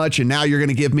bit too much. And now you're going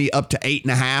to give me up to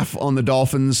 8.5 on the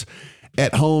Dolphins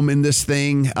at home in this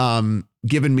thing.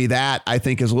 Giving me that, I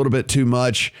think, is a little bit too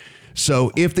much.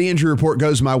 So if the injury report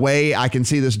goes my way, I can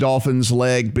see this Dolphins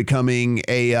leg becoming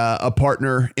a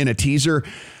partner in a teaser.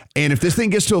 And if this thing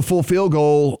gets to a full field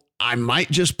goal, I might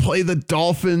just play the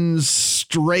Dolphins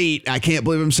straight. I can't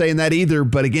believe I'm saying that either.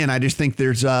 But again, I just think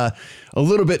there's a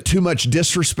little bit too much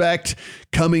disrespect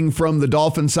coming from the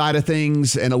Dolphin side of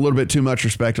things and a little bit too much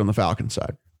respect on the Falcon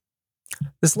side.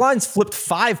 This line's flipped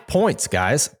 5 points,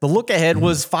 guys. The look ahead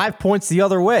was 5 points the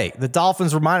other way. The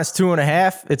Dolphins were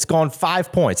 -2.5. It's gone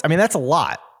 5 points. I mean, that's a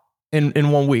lot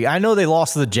in 1 week. I know they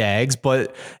lost to the Jags,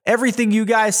 but everything you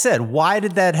guys said, why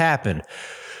did that happen?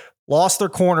 Lost their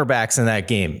cornerbacks in that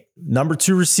game. Number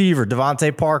 2 receiver,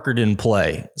 Devontae Parker, didn't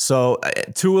play. So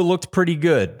Tua looked pretty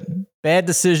good. Bad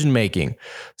decision making.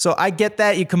 So I get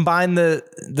that. You combine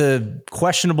the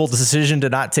questionable decision to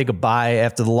not take a bye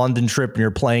after the London trip, and you're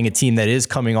playing a team that is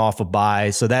coming off a bye.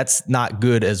 So that's not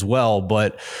good as well.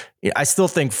 But I still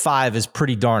think 5 is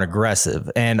pretty darn aggressive.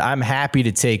 And I'm happy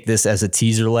to take this as a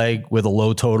teaser leg with a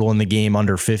low total in the game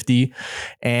under 50.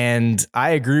 And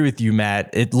I agree with you, Matt.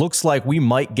 It looks like we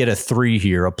might get a 3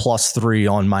 here, a +3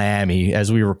 on Miami.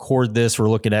 As we record this, we're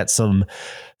looking at some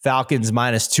Falcons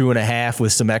 -2.5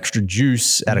 with some extra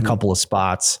juice at a couple of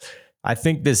spots. I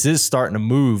think this is starting to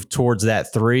move towards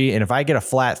that 3. And if I get a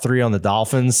flat 3 on the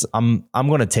Dolphins, I'm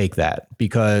going to take that,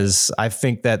 because I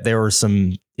think that there were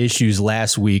some issues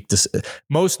last week.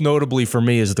 Most notably for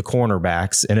me is the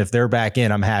cornerbacks. And if they're back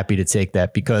in, I'm happy to take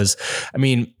that, because I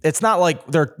mean, it's not like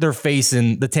they're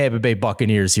facing the Tampa Bay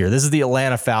Buccaneers here. This is the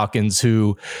Atlanta Falcons,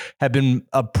 who have been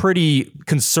a pretty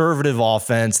conservative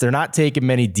offense. They're not taking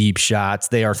many deep shots.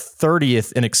 They are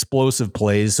 30th in explosive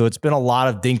plays. So it's been a lot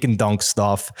of dink and dunk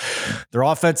stuff. Their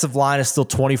offensive line is still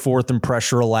 24th in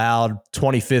pressure allowed,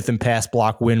 25th in pass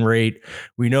block win rate.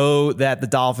 We know that the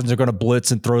Dolphins are going to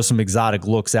blitz and throw some exotic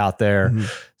looks out there.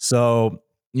 So,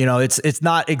 it's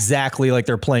not exactly like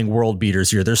they're playing world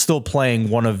beaters here. They're still playing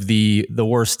one of the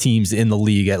worst teams in the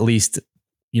league, at least,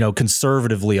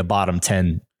 conservatively a bottom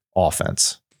 10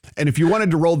 offense. And if you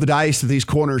wanted to roll the dice that these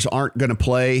corners aren't going to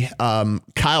play,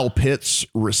 Kyle Pitts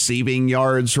receiving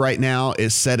yards right now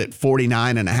is set at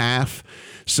 49.5.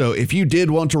 So if you did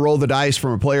want to roll the dice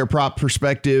from a player prop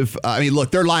perspective, I mean,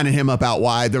 look, they're lining him up out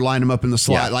wide. They're lining him up in the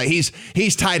slot. Yeah. Like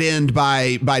he's tight end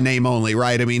by name only,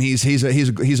 right? I mean, he's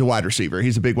a wide receiver.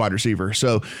 He's a big wide receiver.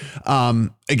 So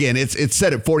again, it's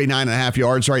set at 49.5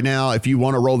 yards right now. If you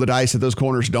want to roll the dice that those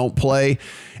corners don't play,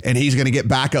 and he's going to get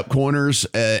backup corners,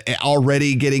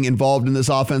 already getting involved in this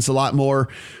offense a lot more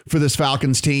for this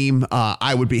Falcons team,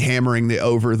 I would be hammering the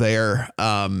over there.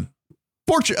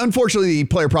 Unfortunately, the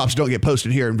player props don't get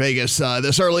posted here in Vegas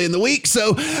this early in the week,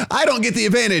 so I don't get the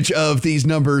advantage of these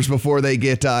numbers before they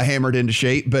get hammered into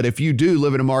shape. But if you do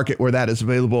live in a market where that is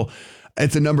available,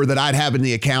 it's a number that I'd have in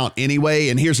the account anyway.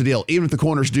 And here's the deal. Even if the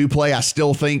corners do play, I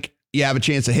still think you have a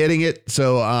chance of hitting it.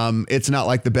 So it's not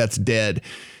like the bet's dead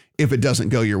if it doesn't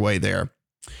go your way there.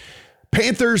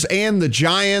 Panthers and the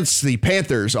Giants. The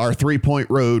Panthers are 3-point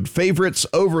road favorites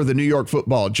over the New York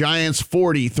Football Giants,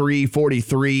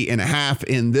 43.5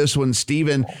 in this one.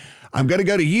 Steven, I'm going to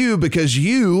go to you because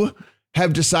you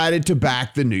have decided to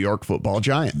back the New York Football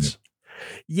Giants.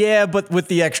 Yeah, but with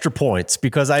the extra points,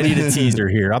 because I need a teaser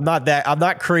here. I'm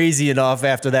not crazy enough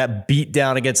after that beat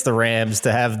down against the Rams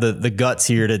to have the guts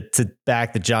here to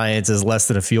back the Giants as less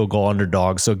than a field goal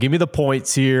underdog. So give me the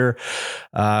points here.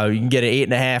 You can get an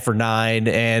 8.5 or 9.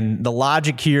 And the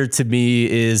logic here to me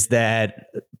is that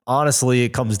honestly, it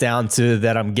comes down to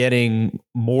that I'm getting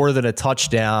more than a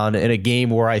touchdown in a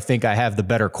game where I think I have the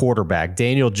better quarterback.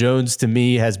 Daniel Jones, to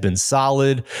me, has been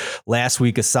solid last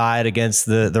week aside against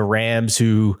the Rams,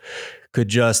 who could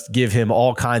just give him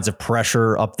all kinds of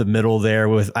pressure up the middle there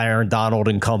with Aaron Donald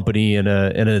and company in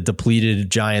a depleted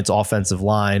Giants offensive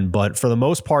line. But for the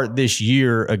most part this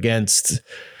year against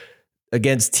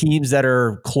teams that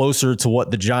are closer to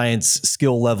what the Giants'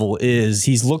 skill level is,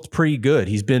 he's looked pretty good.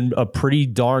 He's been a pretty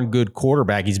darn good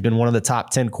quarterback. He's been one of the top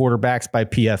 10 quarterbacks by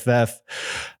PFF.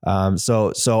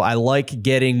 So I like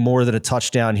getting more than a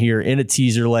touchdown here in a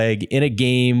teaser leg in a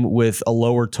game with a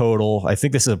lower total. I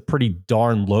think this is a pretty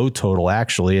darn low total,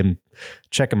 actually. I'm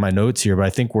checking my notes here, but I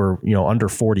think we're under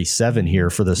 47 here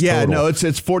for this. Yeah, total. no, it's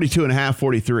 42.5,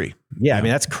 43. Yeah, I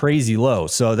mean, that's crazy low.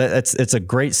 So it's a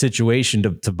great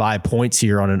situation to buy points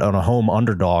here on a home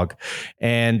underdog.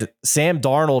 And Sam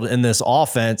Darnold in this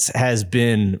offense has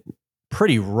been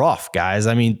pretty rough, guys.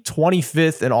 I mean,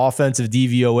 25th in offensive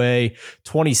DVOA,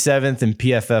 27th in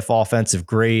PFF offensive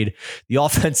grade. The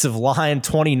offensive line,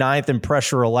 29th in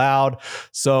pressure allowed.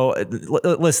 So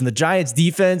listen, the Giants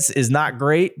defense is not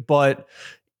great, but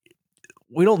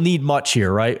we don't need much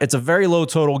here, right? It's a very low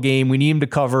total game. We need him to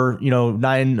cover,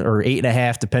 9 or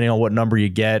 8.5, depending on what number you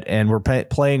get. And we're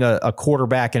playing a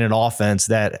quarterback in an offense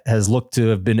that has looked to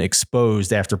have been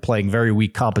exposed after playing very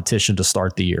weak competition to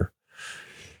start the year.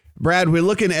 Brad, we're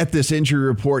looking at this injury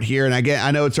report here, and I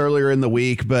know it's earlier in the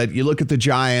week, but you look at the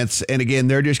Giants, and again,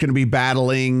 they're just going to be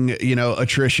battling,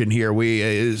 attrition here.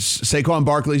 Saquon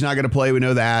Barkley's not going to play. We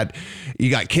know that.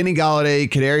 You got Kenny Golladay,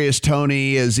 Kadarius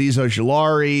Toney, Azeez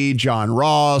Ojulari, John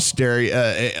Ross,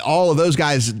 all of those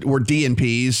guys were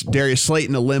DNPs. Darius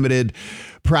Slayton, a limited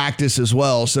practice as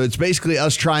well. So it's basically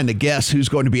us trying to guess who's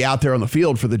going to be out there on the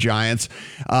field for the Giants.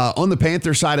 On the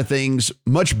Panther side of things,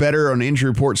 much better on the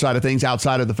injury report side of things,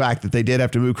 outside of the fact that they did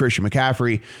have to move Christian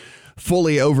McCaffrey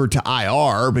fully over to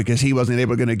IR because he wasn't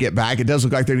able to get back. It does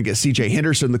look like they're going to get CJ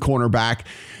Henderson, the cornerback,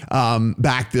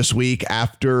 back this week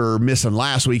after missing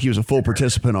last week. He was a full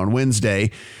participant on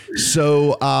Wednesday.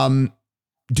 So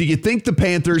do you think the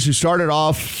Panthers, who started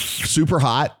off super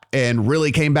hot and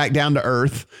really came back down to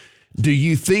earth, do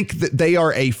you think that they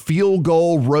are a field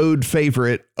goal road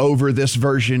favorite over this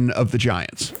version of the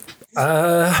Giants?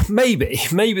 Maybe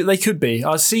they could be.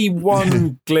 I see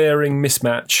one glaring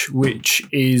mismatch, which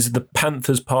is the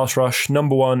Panthers pass rush,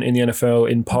 number 1 in the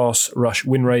NFL in pass rush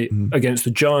win rate against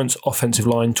the Giants offensive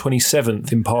line,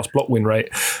 27th in pass block win rate,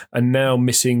 and now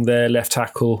missing their left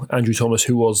tackle, Andrew Thomas,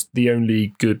 who was the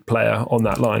only good player on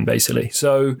that line, basically.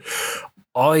 So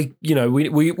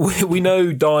we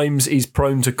know Dimes is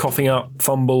prone to coughing up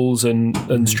fumbles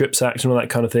and strip sacks and all that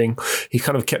kind of thing. He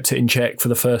kind of kept it in check for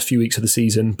the first few weeks of the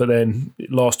season, but then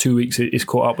last 2 weeks it's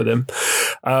caught up with him.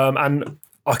 And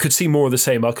I could see more of the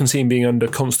same. I can see him being under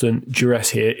constant duress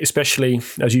here, especially,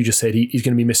 as you just said, he's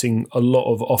going to be missing a lot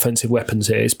of offensive weapons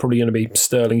here. It's probably going to be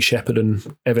Sterling Shepard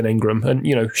and Evan Engram. And,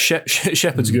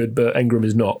 Shepard's good, but Engram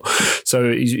is not.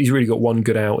 So he's really got one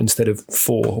good out instead of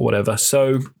 4 or whatever.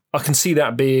 So I can see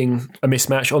that being a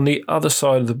mismatch. On the other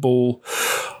side of the ball,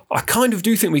 I kind of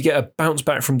do think we get a bounce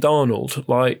back from Darnold.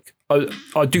 Like,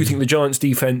 I do think the Giants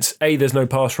defense, there's no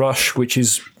pass rush, which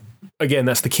is, again,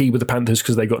 that's the key with the Panthers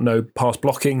because they got no pass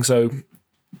blocking. So,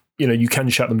 you can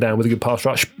shut them down with a good pass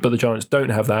rush, but the Giants don't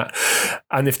have that.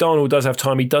 And if Darnold does have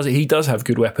time, he does have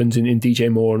good weapons in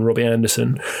DJ Moore and Robbie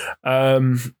Anderson.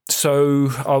 So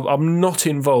I'm not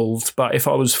involved, but if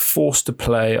I was forced to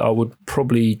play, I would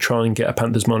probably try and get a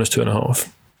Panthers minus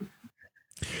 2.5.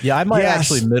 Yeah, I might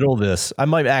actually middle this. I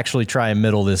might actually try and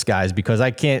middle this, guys, because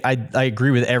I agree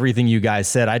with everything you guys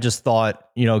said. I just thought,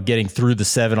 getting through the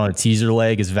 7 on a teaser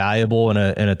leg is valuable in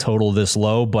a total this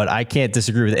low, but I can't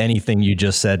disagree with anything you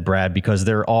just said, Brad, because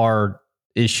there are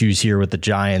issues here with the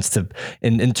Giants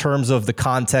in terms of the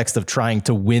context of trying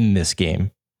to win this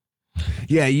game.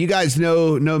 Yeah, you guys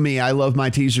know me. I love my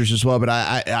teasers as well, but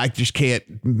I just can't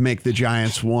make the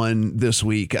Giants one this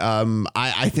week.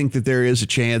 I think that there is a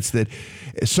chance that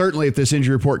certainly if this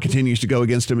injury report continues to go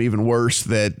against them even worse,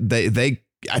 that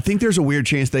I think there's a weird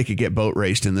chance they could get boat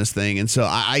raced in this thing. And so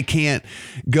I can't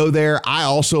go there. I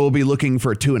also will be looking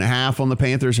for a 2.5 on the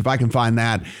Panthers. If I can find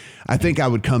that, I think I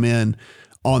would come in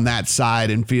on that side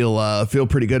and feel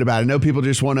pretty good about it. I know people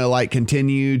just want to like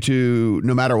continue to,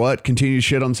 no matter what, continue to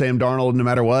shit on Sam Darnold no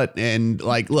matter what. And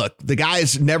like, look, the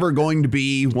guy's never going to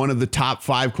be one of the top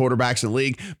 5 quarterbacks in the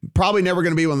league, probably never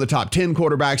going to be one of the top 10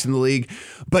 quarterbacks in the league,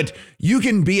 but you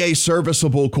can be a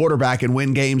serviceable quarterback and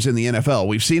win games in the NFL.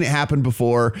 We've seen it happen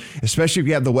before, especially if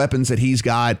you have the weapons that he's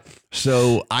got.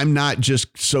 So I'm not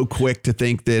just so quick to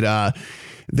think that,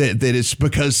 that it's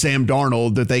because Sam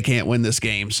Darnold that they can't win this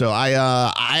game. So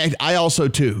I also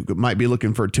too might be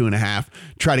looking for a 2.5,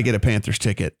 try to get a Panthers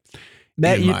ticket.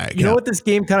 Matt, you know what this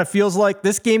game kind of feels like?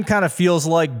 This game kind of feels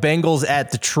like Bengals at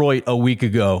Detroit a week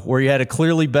ago, where you had a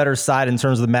clearly better side in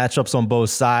terms of the matchups on both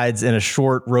sides and a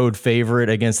short road favorite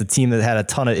against a team that had a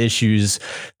ton of issues.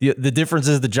 The difference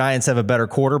is the Giants have a better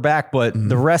quarterback, but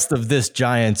the rest of this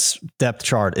Giants depth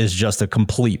chart is just a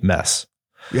complete mess.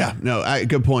 Yeah, no,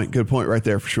 good point. Good point right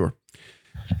there for sure.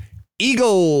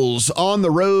 Eagles on the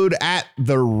road at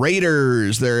the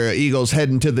Raiders. Their Eagles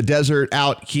heading to the desert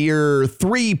out here.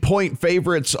 3-point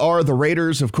favorites are the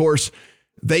Raiders. Of course,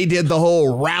 they did the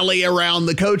whole rally around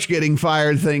the coach getting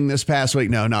fired thing this past week.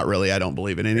 No, not really. I don't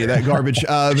believe in any of that garbage.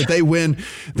 But they win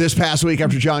this past week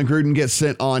after John Gruden gets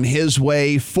sent on his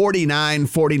way.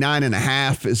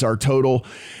 49.5 is our total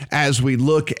as we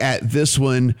look at this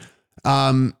one.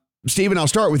 Steven, I'll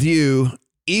start with you.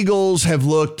 Eagles have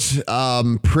looked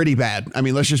pretty bad. I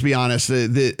mean, let's just be honest.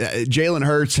 Jalen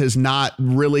Hurts has not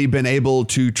really been able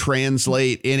to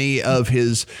translate any of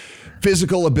his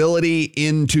physical ability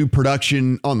into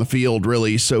production on the field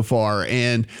really so far.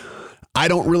 And I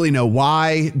don't really know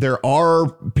why. There are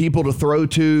people to throw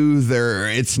to there.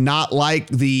 It's not like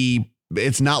the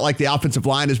offensive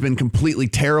line has been completely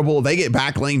terrible. They get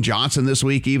back Lane Johnson this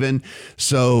week even.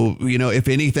 So, you know, if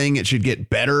anything, it should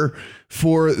get better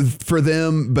for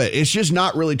them, but it's just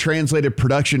not really translated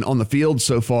production on the field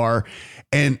so far.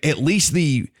 And at least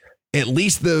the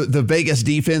Vegas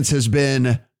defense has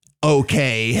been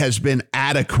okay, has been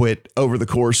adequate over the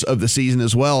course of the season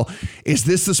as well. Is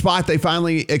this the spot they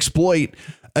finally exploit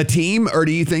a team, or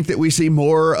do you think that we see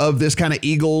more of this kind of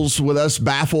Eagles with us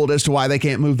baffled as to why they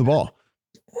can't move the ball?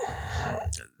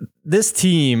 This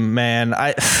team, man,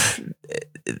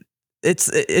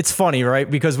 it's funny, right?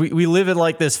 Because we live in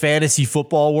like this fantasy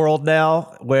football world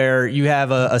now where you have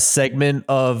a segment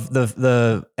of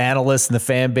the analysts and the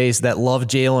fan base that love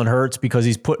Jalen Hurts because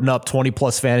he's putting up 20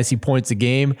 plus fantasy points a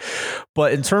game.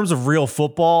 But in terms of real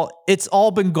football, it's all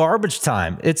been garbage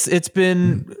time. It's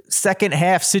been second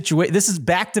half situation. This is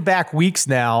back-to-back weeks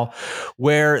now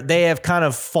where they have kind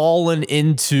of fallen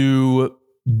into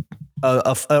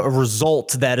a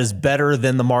result that is better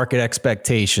than the market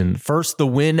expectation. First, the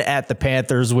win at the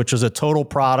Panthers, which was a total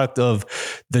product of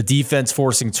the defense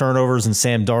forcing turnovers and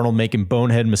Sam Darnold making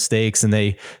bonehead mistakes. And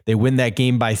they win that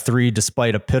game by 3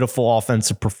 despite a pitiful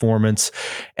offensive performance.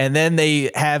 And then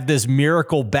they have this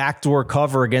miracle backdoor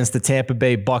cover against the Tampa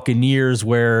Bay Buccaneers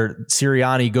where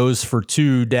Sirianni goes for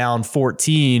 2 down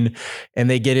 14 and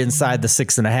they get inside the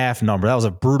 6.5 number. That was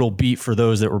a brutal beat for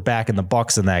those that were backing the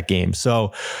Bucs in that game.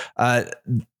 So,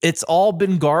 it's all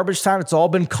been garbage time. It's all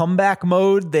been comeback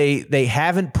mode. They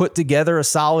haven't put together a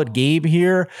solid game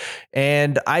here,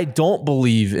 and I don't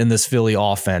believe in this Philly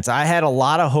offense. I had a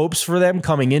lot of hopes for them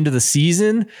coming into the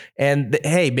season, and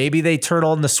hey, maybe they turn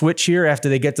on the switch here after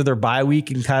they get to their bye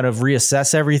week and kind of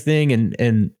reassess everything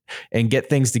and get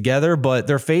things together. But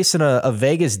they're facing a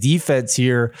Vegas defense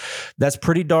here that's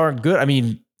pretty darn good. I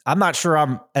mean, I'm not sure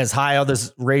I'm as high on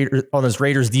this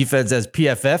Raiders defense as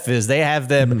PFF is. They have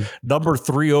them number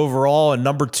 3 overall and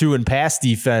number 2 in pass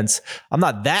defense. I'm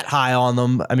not that high on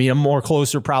them. I mean, I'm more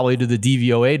closer probably to the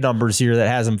DVOA numbers here that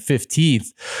has them 15th.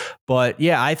 But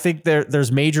yeah, I think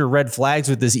there's major red flags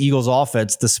with this Eagles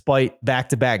offense, despite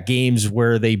back-to-back games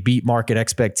where they beat market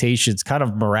expectations kind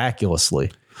of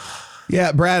miraculously.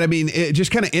 Yeah, Brad, I mean, it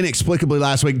just kind of inexplicably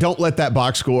last week, don't let that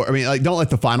box score. I mean, like, don't let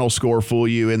the final score fool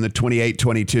you in the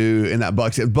 28-22 in that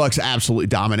Bucs. The Bucs absolutely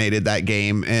dominated that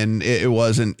game, and it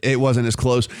wasn't as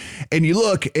close. And you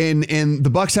look, and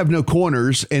the Bucs have no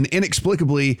corners, and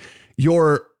inexplicably,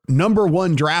 your number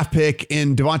 1 draft pick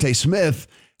in Devontae Smith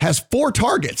has 4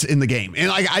 targets in the game. And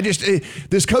like,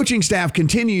 this coaching staff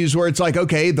continues where it's like,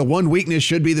 okay, the one weakness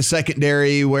should be the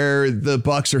secondary where the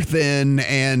Bucs are thin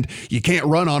and you can't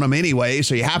run on them anyway.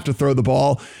 So you have to throw the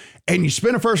ball, and you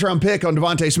spend a first round pick on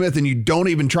Devontae Smith and you don't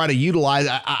even try to utilize.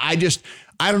 I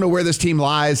don't know where this team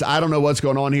lies. I don't know what's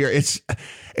going on here. It's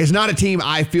not a team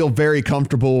I feel very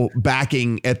comfortable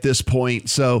backing at this point.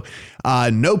 So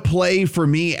no play for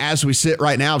me as we sit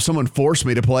right now. If someone forced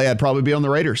me to play, I'd probably be on the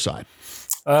Raiders side.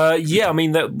 Yeah, I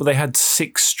mean they had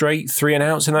 6 straight 3 and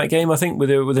outs in that game. I think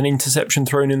with an interception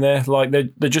thrown in there. Like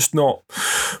they're just not.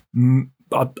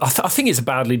 I think it's a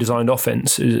badly designed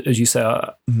offense, as you say.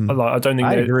 I don't think.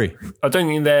 I agree. I don't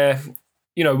think they're.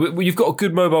 You've got a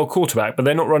good mobile quarterback, but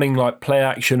they're not running like play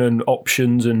action and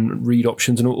options and read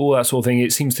options and all that sort of thing.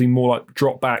 It seems to be more like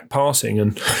drop back passing,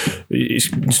 and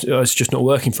it's just not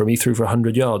working for him. He threw for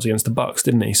 100 yards against the Bucs,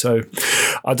 didn't he? So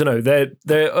I don't know.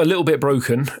 They're a little bit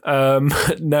broken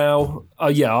now.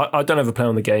 I don't have a play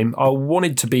on the game. I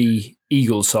wanted to be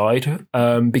Eagles side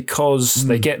because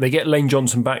they get Lane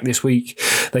Johnson back this week.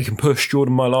 They can push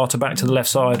Jordan Mailata back to the left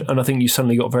side, and I think you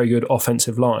suddenly got a very good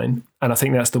offensive line. And I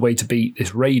think that's the way to beat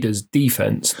this Raiders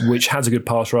defense, which has a good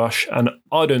pass rush, and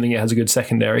I don't think it has a good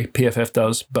secondary. PFF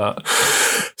does, but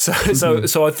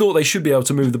so I thought they should be able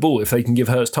to move the ball if they can give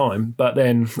Hurts time. But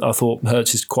then I thought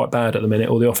Hurts is quite bad at the minute,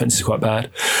 or the offense is quite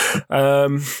bad.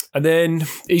 And then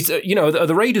are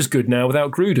the Raiders good now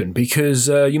without Gruden? Because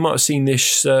you might have seen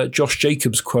this Josh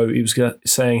Jacobs quote. He was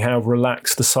saying how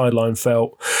relaxed the sideline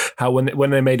felt. How when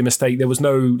they made a mistake, there was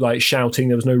no like shouting,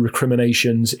 there was no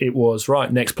recriminations. It was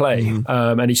right, next play.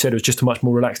 And he said it was just a much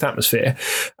more relaxed atmosphere.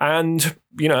 And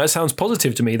it sounds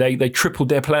positive to me. They tripled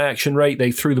their play action rate.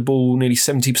 They threw the ball nearly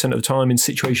 70% of the time in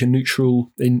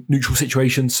neutral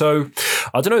situations. So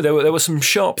I don't know. There were some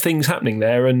sharp things happening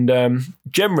there. And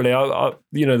generally,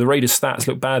 the Raiders' stats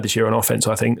look bad this year on offense.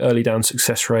 I think early down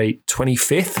success rate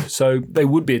 25th. So they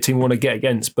would be a team we want to get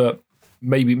against, but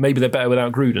maybe they're better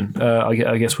without Gruden.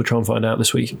 I guess we'll try and find out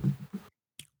this week.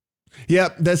 Yeah,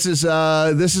 this is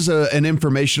an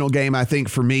informational game, I think,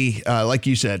 for me. Like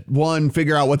you said, one,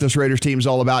 figure out what this Raiders team is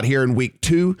all about here in week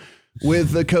 2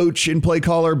 with the coach and play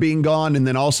caller being gone. And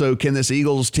then also, can this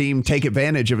Eagles team take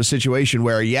advantage of a situation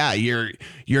where,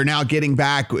 you're now getting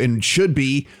back and should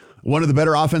be one of the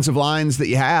better offensive lines that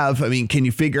you have. I mean, can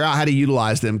you figure out how to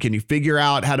utilize them? Can you figure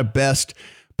out how to best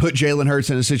put Jalen Hurts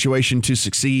in a situation to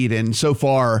succeed? And so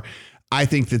far, I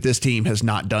think that this team has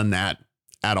not done that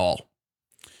at all.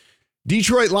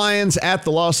 Detroit Lions at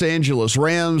the Los Angeles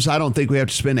Rams. I don't think we have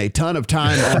to spend a ton of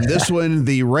time on this one.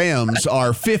 The Rams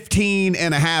are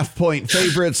 15.5-point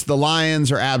favorites. The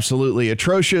Lions are absolutely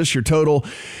atrocious. Your total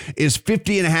is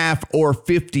 50.5 or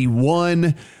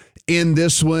 51 in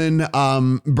this one.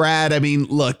 Brad, I mean,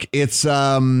 look, it's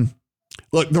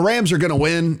the Rams are going to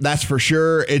win. That's for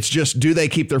sure. It's just, do they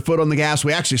keep their foot on the gas?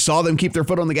 We actually saw them keep their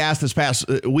foot on the gas this past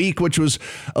week, which was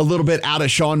a little bit out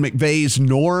of Sean McVay's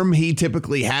norm. He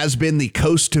typically has been the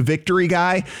coast to victory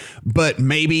guy, but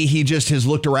maybe he just has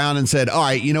looked around and said, all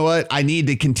right, you know what? I need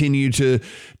to continue to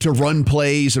run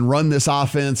plays and run this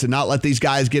offense and not let these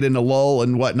guys get in a lull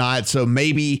and whatnot. So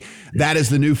maybe that is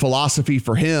the new philosophy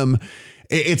for him.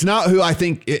 It's not who I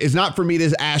think. It's not for me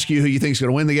to ask you who you think is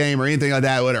going to win the game or anything like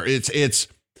that. Whatever. It's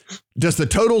does the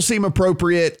total seem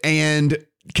appropriate, and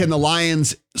can the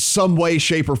Lions some way,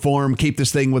 shape, or form keep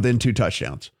this thing within 2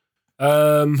 touchdowns?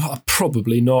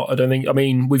 Probably not. I don't think. I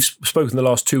mean, we've spoken the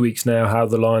last 2 weeks now how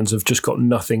the Lions have just got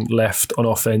nothing left on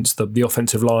offense. The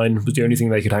offensive line was the only thing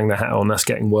they could hang their hat on. That's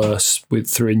getting worse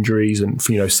through injuries, and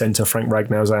center Frank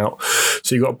Ragnar's out.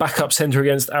 So you've got a backup center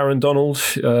against Aaron Donald.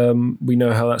 We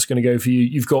know how that's going to go for you.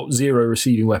 You've got 0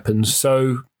 receiving weapons.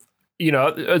 So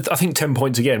I think 10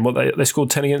 points again. They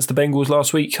scored 10 against the Bengals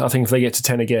last week. I think if they get to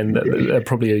 10 again, they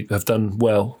probably have done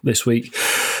well this week.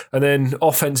 And then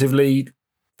offensively,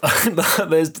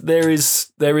 there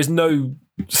is no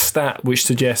stat which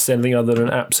suggests anything other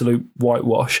than absolute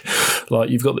whitewash.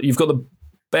 Like you've got the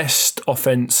best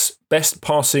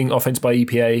passing offense by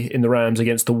EPA in the Rams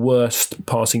against the worst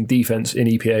passing defense in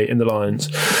EPA in the Lions.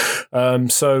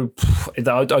 So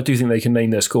I do think they can name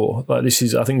their score. I think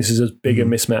this is as big a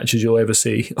mismatch as you'll ever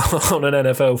see on an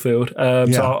NFL field.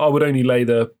 So I would only lay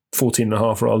the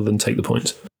 14.5 rather than take the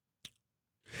points.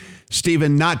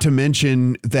 Stephen, not to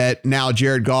mention that now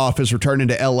Jared Goff is returning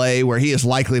to LA, where he is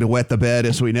likely to wet the bed,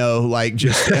 as we know, like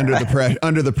just under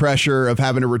the pressure of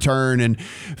having to return and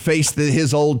face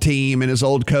his old team and his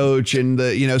old coach, and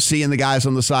seeing the guys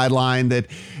on the sideline that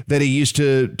he used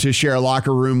to share a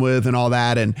locker room with and all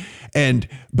that. And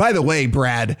by the way,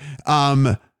 Brad,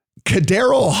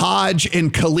 KhaDarel Hodge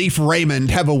and Khalif Raymond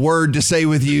have a word to say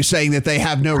with you, saying that they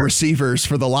have no receivers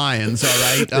for the Lions. All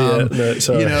right.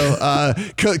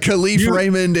 Khalif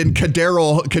Raymond and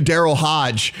KhaDarel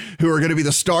Hodge, who are going to be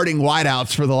the starting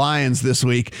wideouts for the Lions this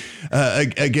week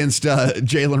against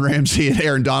Jalen Ramsey and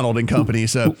Aaron Donald and company.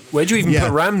 So where'd you even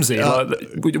put Ramsey?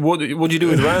 What do you do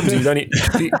with Ramsey?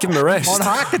 Give him a rest. On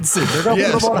Hawkinson. They're going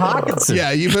to put him on Hawkinson.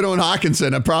 Yeah, you put him on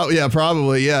Hawkinson.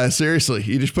 Probably. Yeah, seriously.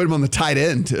 You just put him on the tight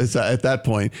end. at that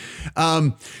point.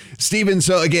 Steven,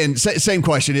 so again, same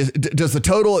question. Does the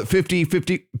total at 50,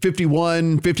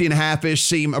 51, 50 and a half-ish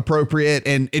seem appropriate?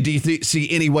 And do you see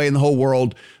any way in the whole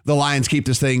world the Lions keep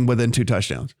this thing within 2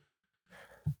 touchdowns?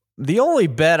 The only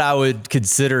bet I would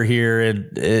consider here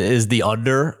is the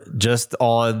under, just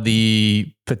on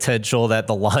the potential that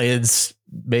the Lions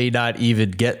may not even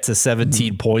get to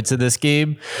 17 points in this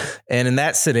game. And in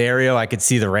that scenario, I could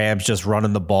see the Rams just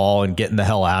running the ball and getting the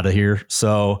hell out of here.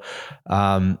 So,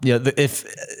 if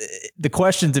the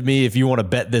question to me, if you want to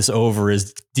bet this over,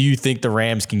 is do you think the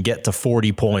Rams can get to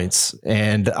 40 points?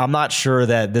 And I'm not sure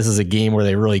that this is a game where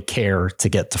they really care to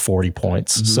get to 40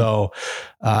 points. Mm-hmm. So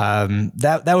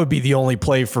that would be the only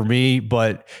play for me.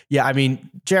 But yeah, I mean,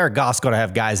 Jared Goff's going to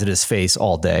have guys in his face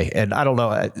all day. And I don't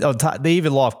know, they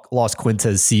even lost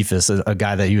Quintez Cephas, a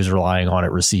guy that he was relying on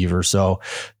at receiver. So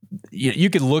you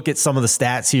could look at some of the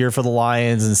stats here for the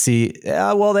Lions and see,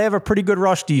 well, they have a pretty good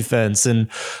rush defense, and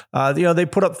they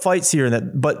put up fights here and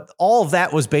that. But all of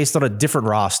that was based on a different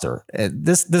roster. And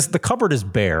the cupboard is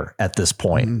bare at this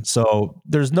point, mm-hmm. So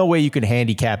there's no way you can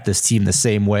handicap this team the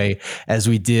same way as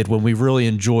we did when we really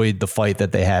enjoyed the fight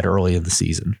that they had early in the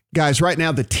season. Guys, right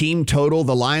now the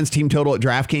Lions team total at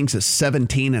DraftKings is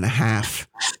 17.5.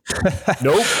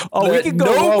 Nope. We can go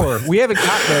lower. We haven't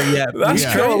got there yet.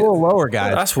 That's go a little lower,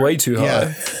 guys. That's way too high.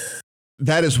 Yeah.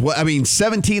 That is what I mean,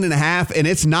 17.5, and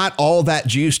it's not all that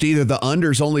juiced either. The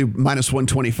under's only minus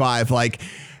 125. Like,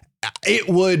 it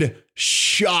would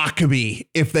shock me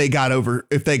if they got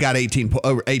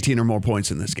 18 or more points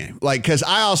in this game. Like, because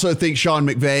I also think Sean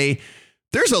McVay,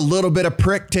 there's a little bit of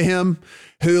prick to him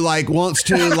who wants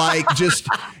to just,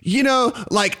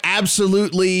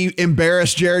 absolutely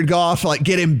embarrass Jared Goff,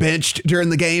 get him benched during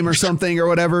the game or something or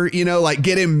whatever,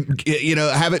 get him,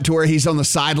 have it to where he's on the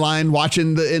sideline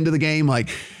watching the end of the game. I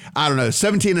don't know,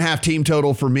 17.5 team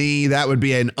total for me. That would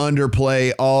be an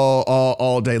underplay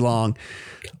all day long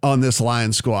on this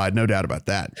Lions squad. No doubt about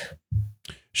that.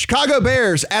 Chicago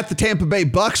Bears at the Tampa Bay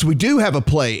Bucks. We do have a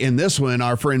play in this one.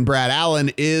 Our friend Brad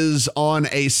Allen is on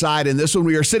a side in this one.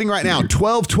 We are sitting right now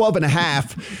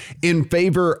 12.5 in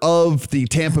favor of the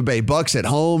Tampa Bay Bucks at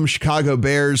home. Chicago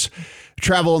Bears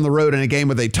travel on the road in a game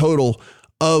with a total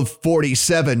of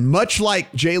 47. Much like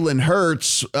Jalen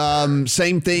Hurts,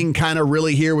 same thing kind of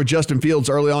really here with Justin Fields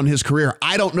early on in his career.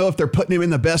 I don't know if they're putting him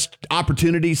in the best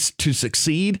opportunities to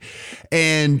succeed,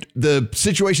 and the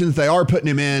situation that they are putting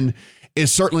him in is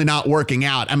certainly not working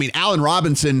out. I mean, Allen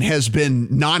Robinson has been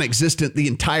non-existent the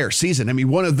entire season. I mean,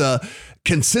 one of the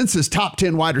consensus top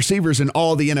 10 wide receivers in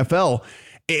all the NFL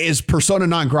is persona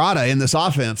non grata in this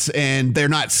offense, and they're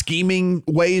not scheming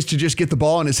ways to just get the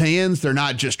ball in his hands. They're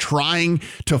not just trying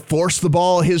to force the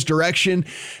ball his direction.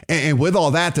 And with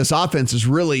all that, this offense is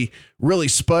really, really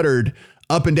sputtered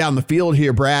up and down the field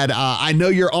here, Brad. I know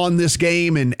you're on this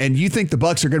game, and you think the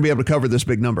Bucs are going to be able to cover this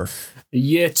big number.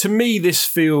 Yeah, to me, this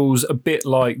feels a bit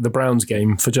like the Browns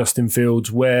game for Justin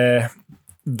Fields, where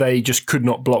they just could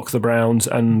not block the Browns,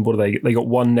 and they got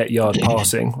 1 net yard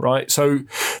passing, right? So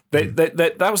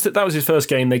that was his first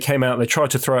game. They came out, they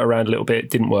tried to throw it around a little bit, it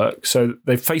didn't work. So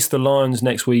they faced the Lions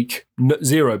next week,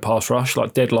 0 pass rush,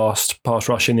 dead last pass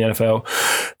rush in the NFL.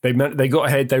 They got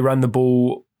ahead, they ran the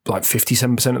ball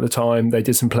 57% of the time. They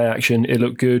did some play action. It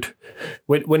looked good.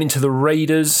 Went into the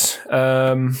Raiders,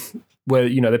 where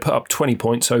they put up 20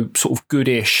 points, so sort of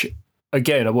goodish.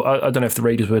 Again, I don't know if the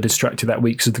Raiders were distracted that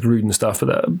week because of the Gruden stuff, but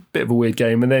a bit of a weird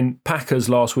game. And then Packers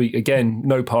last week, again,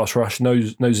 no pass rush, no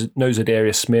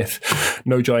Zadarius Smith,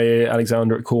 no Jair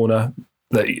Alexander at corner.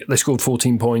 They scored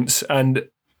 14 points, and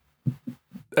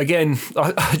again,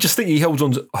 I just think he holds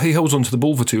on to the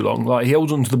ball for too long. He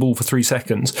holds on to the ball for 3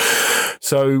 seconds.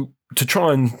 So to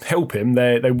try and help him,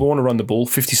 they want to run the ball,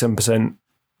 57%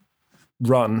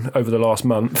 run over the last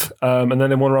month, and then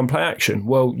they want to run play action.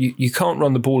 Well, you can't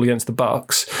run the ball against the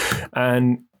Bucs,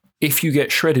 and if you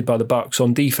get shredded by the Bucs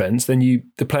on defense, then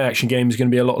the play action game is going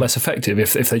to be a lot less effective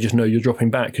if they just know you're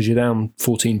dropping back because you're down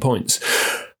 14 points.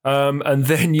 And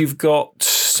then you've got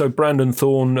Brandon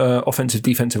Thorne, offensive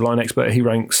defensive line expert. He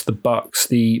ranks the Bucs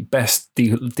the best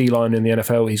D-line in the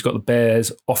NFL. He's got the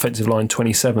Bears offensive line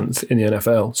 27th in the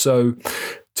NFL. So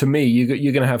to me,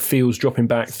 you're going to have Fields dropping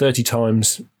back 30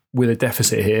 times with a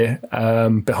deficit here,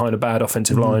 behind a bad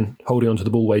offensive line, holding onto the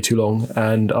ball way too long,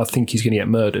 and I think he's going to get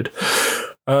murdered.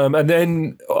 And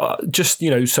then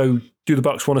so do the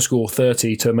Bucs want to score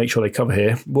 30 to make sure they cover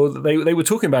here? Well, they were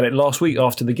talking about it last week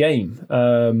after the game.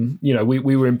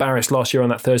 We were embarrassed last year on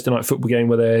that Thursday night football game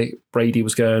where Brady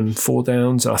was going 4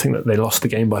 downs. I think that they lost the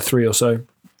game by 3 or so.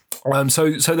 So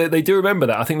they do remember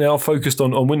that. I think they are focused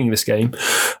on winning this game.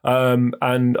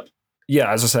 And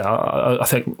Yeah, as I say, I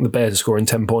think the Bears are scoring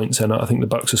 10 points, and I think the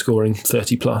Bucks are scoring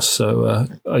 30 plus. So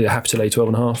happy to lay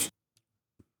 12.5.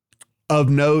 Of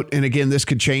note, and again, this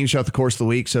could change throughout the course of the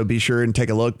week, so be sure and take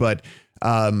a look. But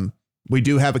we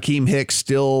do have Akeem Hicks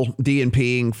still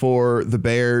DNPing for the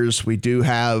Bears. We do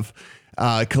have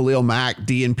Khalil Mack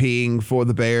DNPing for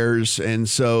the Bears. And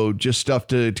so just stuff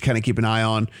to kind of keep an eye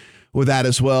on with that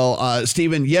as well.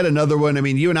 Steven, yet another one. I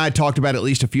mean, you and I talked about at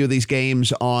least a few of these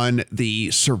games on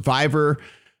the Survivor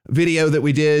video that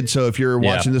we did. So if you're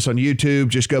watching this on YouTube,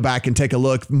 just go back and take a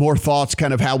look. More thoughts,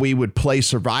 kind of how we would play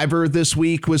Survivor this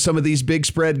week with some of these big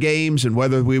spread games and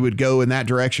whether we would go in that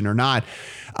direction or not.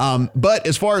 But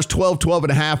as far as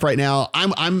 12.5 right now,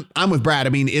 I'm with Brad.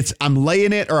 I mean, I'm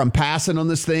laying it or I'm passing on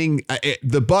this thing.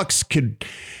 The Bucks could,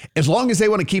 as long as they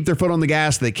want to keep their foot on the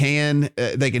gas, they can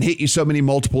hit you so many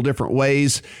multiple different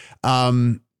ways.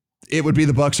 It would be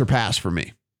the Bucks or pass for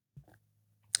me.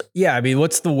 Yeah, I mean,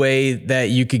 what's the way that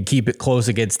you could keep it close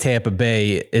against Tampa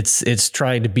Bay? It's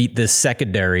trying to beat this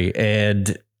secondary,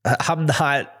 and I'm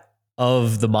not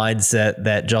of the mindset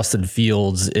that Justin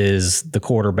Fields is the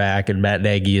quarterback and Matt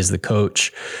Nagy is the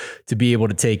coach to be able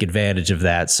to take advantage of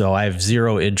that. So I have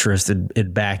zero interest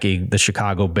in backing the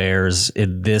Chicago Bears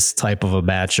in this type of a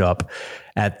matchup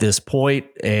at this point,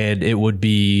 and it would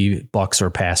be Bucks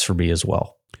or pass for me as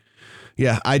well.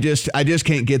 Yeah, I just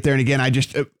can't get there. And again,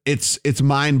 it's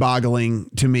mind-boggling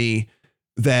to me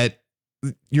that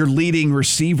your leading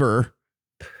receiver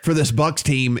for this Bucks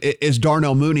team is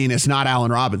Darnell Mooney and it's not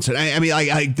Allen Robinson. I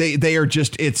mean, they are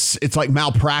just, it's like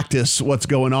malpractice what's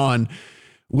going on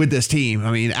with this team.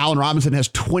 I mean, Allen Robinson has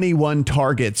 21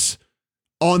 targets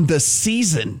on the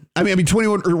season. I mean,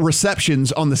 21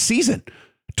 receptions on the season.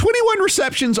 21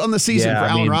 receptions on the season for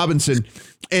Allen Robinson.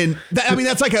 And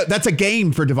that's a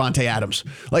game for Davante Adams.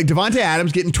 Like Davante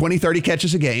Adams getting 20, 30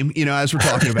 catches a game, as we're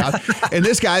talking about. And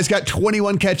this guy's got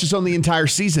 21 catches on the entire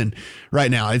season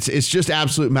right now. It's just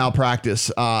absolute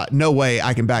malpractice. No way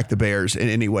I can back the Bears in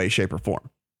any way, shape, or form.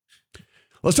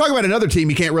 Let's talk about another team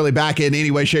you can't really back in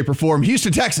any way, shape, or form.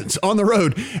 Houston Texans on the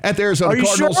road at the Arizona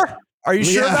Cardinals. Sure? Are you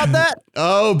sure about that?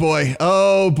 Oh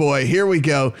boy. Here we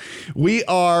go. We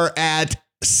are at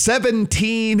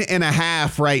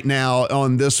 17.5 right now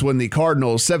on this one. The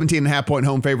Cardinals, 17.5 point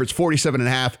home favorites,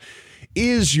 47.5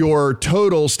 is your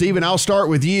total. Steven, I'll start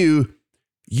with you.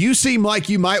 You seem like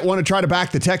you might want to try to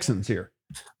back the Texans here.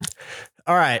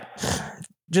 All right.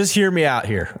 Just hear me out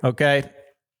here. Okay.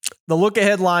 The look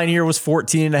ahead line here was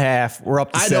 14.5. We're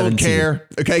up to 17. I don't care.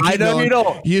 Okay. Keep going. You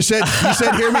don't. You said,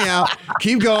 hear me out.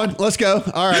 Keep going. Let's go.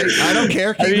 All right. I don't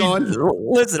care. Keep going.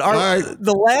 Listen,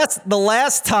 the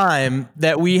last time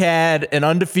that we had an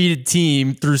undefeated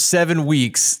team through 7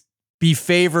 weeks be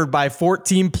favored by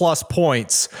 14 plus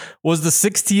points was the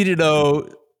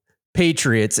 16-0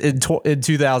 Patriots in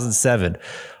 2007.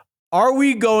 Are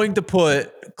we going to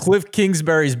put Cliff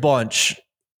Kingsbury's bunch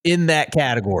in that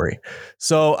category?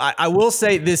 So I will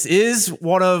say this is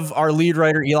one of our lead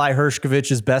writer Eli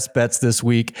Hershkovich's best bets this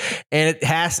week, and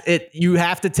you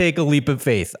have to take a leap of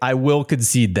faith. I will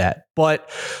concede that. But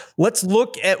let's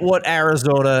look at what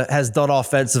Arizona has done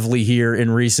offensively here in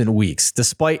recent weeks,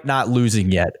 despite not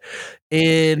losing yet.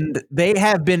 And they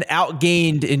have been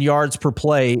outgained in yards per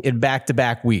play in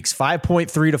back-to-back weeks,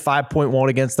 5.3 to 5.1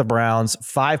 against the Browns,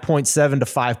 5.7 to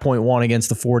 5.1 against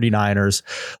the 49ers.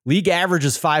 League average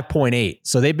is 5.8.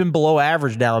 So they've been below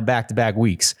average now in back-to-back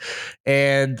weeks.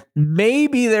 And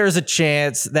maybe there's a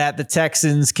chance that the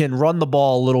Texans can run the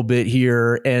ball a little bit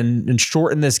here and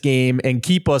shorten this game and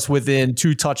keep us within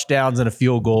 2 touchdowns and a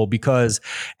field goal, because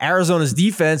Arizona's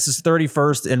defense is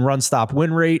 31st in run stop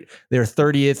win rate. They're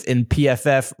 30th in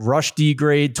PFF rush D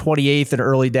grade, 28th in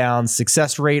early down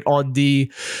success rate on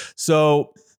D.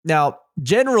 So now,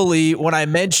 generally, when I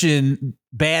mention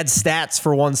bad stats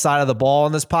for one side of the ball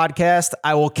on this podcast,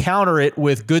 I will counter it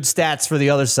with good stats for the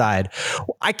other side.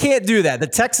 I can't do that. The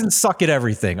Texans suck at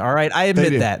everything. All right. I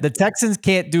admit that. The Texans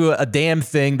can't do a damn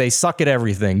thing. They suck at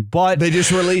everything, but they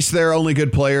just released their only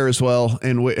good player as well.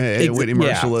 And Whitney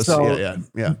Merciless.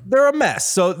 Yeah. They're a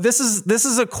mess. So this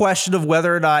is a question of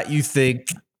whether or not you think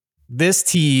this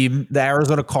team, the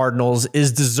Arizona Cardinals,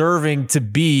 is deserving to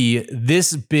be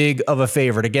this big of a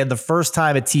favorite. Again, the first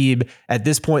time a team at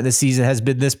this point in the season has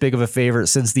been this big of a favorite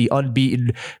since the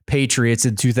unbeaten Patriots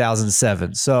in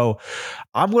 2007. So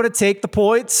I'm going to take the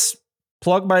points,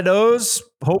 plug my nose,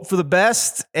 hope for the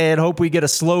best, and hope we get a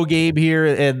slow game here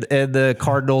and the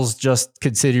Cardinals just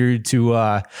continue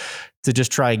to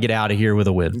just try and get out of here with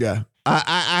a win. Yeah.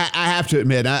 I have to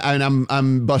admit,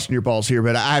 I'm busting your balls here,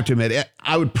 but I have to admit,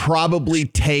 I would probably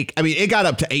take, it got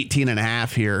up to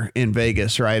 18.5 here in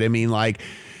Vegas, right?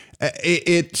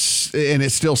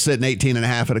 It's still sitting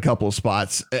 18.5 at a couple of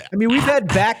spots. I mean, we've had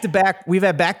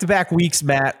back-to-back weeks,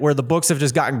 Matt, where the books have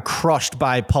just gotten crushed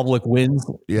by public wins.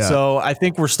 Yeah. So I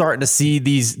think we're starting to see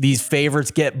these favorites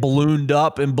get ballooned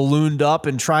up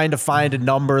and trying to find a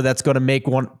number that's going to make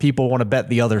people want to bet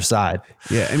the other side.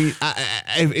 Yeah. I mean,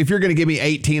 if you're going to give me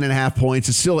 18.5 points,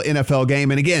 it's still an NFL game.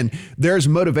 And again, there's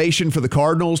motivation for the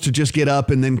Cardinals to just get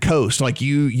up and then coast. Like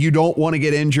you don't want to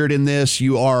get injured in this.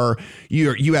 You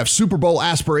have Super Bowl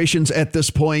aspirations at this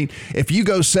point. If you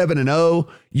go 7-0,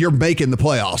 you're making the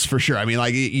playoffs for sure. I mean,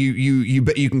 like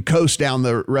you can coast down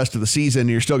the rest of the season and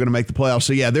you're still going to make the playoffs.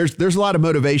 So yeah, there's a lot of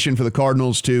motivation for the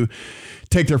Cardinals to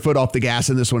take their foot off the gas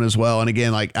in this one as well. And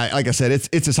again, like I said,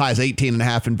 it's as high as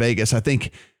 18.5 in Vegas. I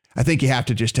think you have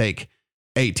to just take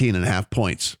 18.5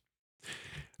 points.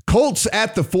 Colts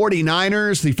at the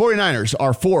 49ers. The 49ers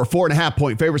are 4.5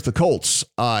 point favorites. The Colts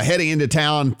heading into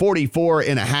town,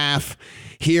 44.5.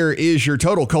 Here is your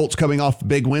total. Colts coming off a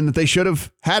big win that they should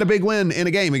have had a big win in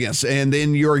a game against. And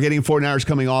then you're getting 49ers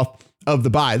coming off of the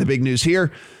bye. The big news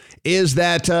here is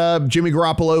that Jimmy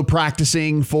Garoppolo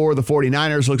practicing for the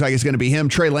 49ers. Looks like it's going to be him.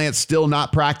 Trey Lance still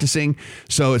not practicing,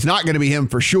 so it's not going to be him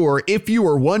for sure. If you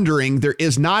were wondering, there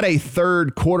is not a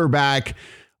third quarterback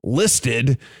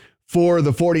listed for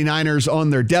the 49ers on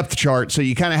their depth chart, so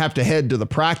you kind of have to head to the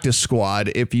practice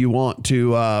squad if you want to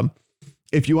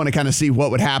kind of see what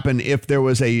would happen if there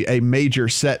was a major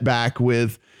setback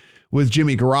with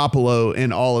Jimmy Garoppolo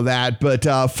and all of that. But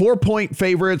 4-point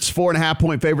favorites, 4.5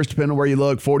 point favorites, depending on where you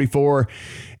look,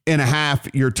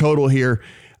 44.5 your total here.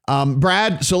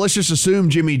 Brad, so let's just assume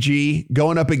Jimmy G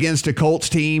going up against a Colts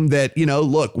team that,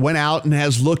 went out and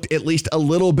has looked at least a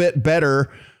little bit better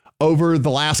over the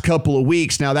last couple of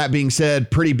weeks. Now, that being said,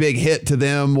 pretty big hit to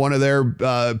them. One of their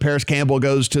Paris Campbell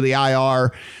goes to the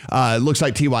IR. It looks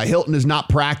like T.Y. Hilton is not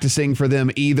practicing for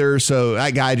them either. So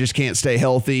that guy just can't stay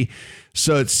healthy.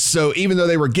 So even though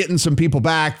they were getting some people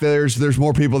back, there's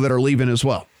more people that are leaving as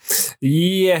well.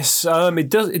 Yes, it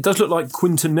does look like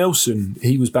Quinton Nelson.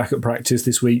 He was back at practice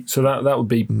this week, so that would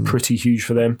be pretty huge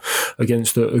for them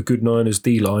against a good Niners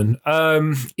D-line.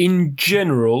 In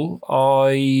general,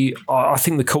 I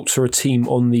think the Colts are a team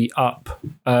on the up.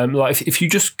 Like if you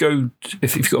just go,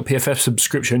 if you've got a PFF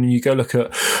subscription and you go look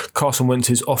at Carson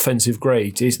Wentz's offensive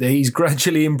grade, he's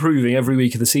gradually improving every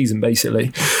week of the season,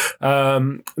 basically.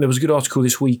 There was a good article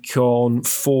this week on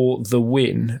For the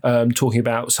Win, talking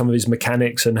about some of his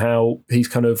mechanics and how he's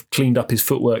kind of cleaned up his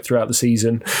footwork throughout the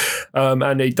season.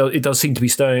 And it does seem to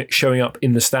be showing up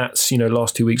in the stats.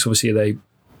 Last 2 weeks, obviously, they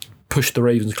pushed the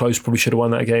Ravens close, probably should have won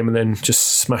that game, and then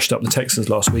just smashed up the Texans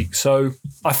last week. So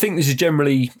I think this is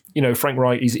generally, Frank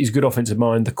Reich, he's a good offensive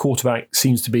mind. The quarterback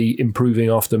seems to be improving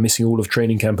after missing all of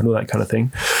training camp and all that kind of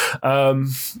thing.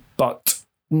 But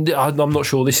I'm not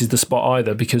sure this is the spot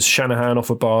either, because Shanahan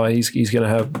off a bye, he's going to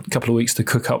have a couple of weeks to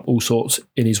cook up all sorts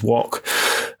in his wok.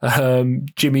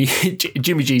 Jimmy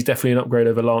G is definitely an upgrade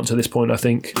over Lance at this point, I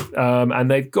think.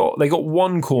 And they got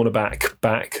one cornerback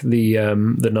back, the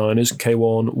Niners,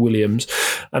 K'Wan Williams,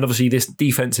 and obviously this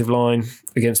defensive line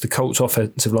against the Colts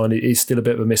offensive line is still a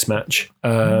bit of a mismatch.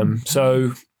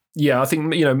 So yeah, I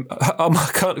think I'm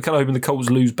kind of hoping the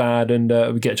Colts lose bad and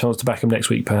we get a chance to back them next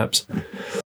week, perhaps.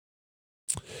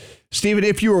 Stephen,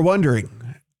 if you were wondering,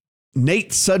 Nate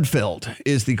Sudfeld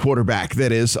is the quarterback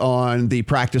that is on the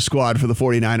practice squad for the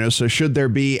 49ers. So should there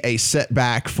be a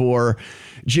setback for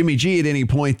Jimmy G at any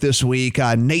point this week,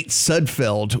 Nate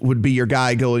Sudfeld would be your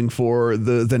guy going for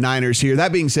the Niners here.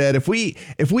 That being said, if we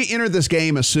enter this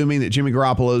game assuming that Jimmy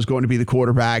Garoppolo is going to be the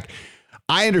quarterback,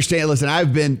 I understand. Listen,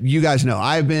 I've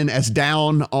been as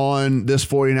down on this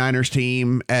 49ers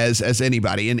team as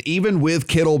anybody. And even with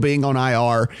Kittle being on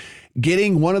IR,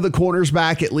 getting one of the corners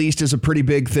back at least is a pretty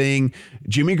big thing.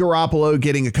 Jimmy Garoppolo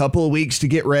getting a couple of weeks to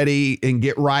get ready and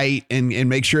get right and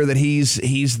make sure that he's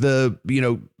the,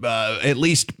 at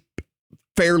least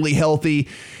fairly healthy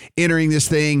entering this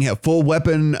thing, a full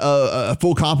weapon, a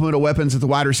full complement of weapons at the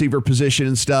wide receiver position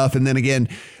and stuff. And then again,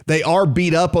 they are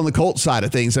beat up on the Colts side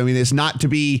of things. I mean, it's not to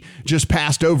be just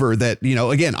passed over that,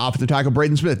 again, offensive tackle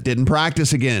Braden Smith didn't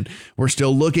practice again. We're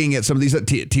still looking at some of these.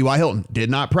 T.Y. Hilton did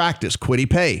not practice. Kwity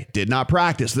Paye did not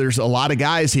practice. There's a lot of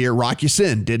guys here. Rock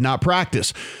Ya-Sin did not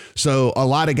practice. So a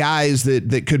lot of guys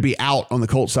that could be out on the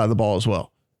Colts side of the ball as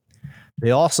well. They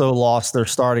also lost their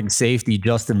starting safety,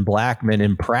 Justin Blackmon,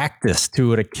 in practice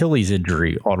to an Achilles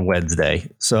injury on Wednesday.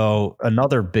 So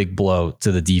another big blow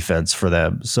to the defense for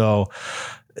them. So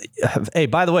Hey,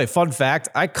 by the way, fun fact,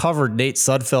 I covered Nate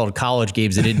Sudfeld college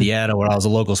games in Indiana when I was a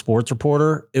local sports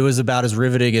reporter. It was about as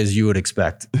riveting as you would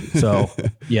expect. So,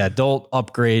 yeah, don't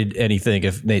upgrade anything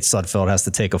if Nate Sudfeld has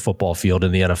to take a football field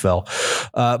in the NFL.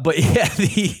 But yeah,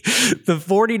 the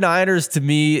 49ers, to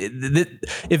me,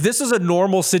 if this is a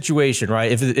normal situation,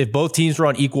 right, if both teams were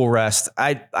on equal rest,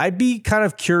 I'd be kind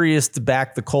of curious to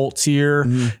back the Colts here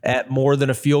at more than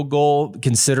a field goal,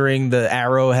 considering the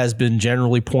arrow has been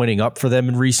generally pointing up for them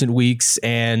in recent weeks.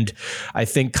 And I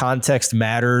think context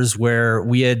matters, where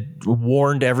we had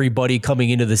warned everybody coming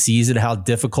into the season how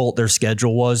difficult their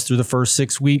schedule was through the first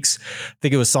 6 weeks. I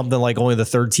think it was something like only the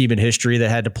third team in history that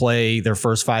had to play their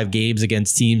first 5 games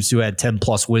against teams who had 10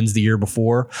 plus wins the year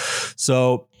before.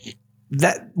 So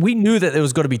that we knew that it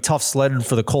was going to be tough sledding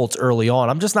for the Colts early on.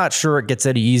 I'm just not sure it gets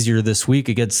any easier this week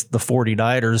against the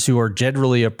 49ers, who are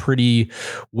generally a pretty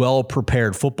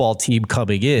well-prepared football team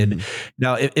coming in.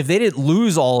 Now, if they didn't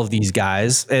lose all of these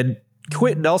guys, and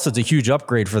Quentin Nelson's a huge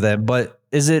upgrade for them, but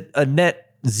is it a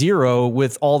net zero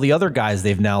with all the other guys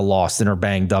they've now lost and are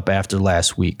banged up after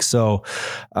last week? So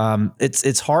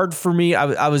it's hard for me.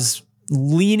 I was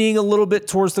leaning a little bit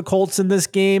towards the Colts in this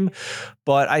game,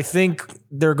 but I think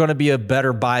they're going to be a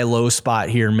better buy low spot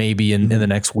here maybe in the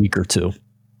next week or two.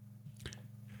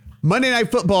 Monday Night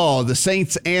Football, the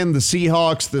Saints and the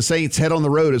Seahawks. The Saints head on the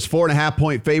road as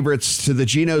 4.5-point favorites to the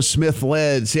Geno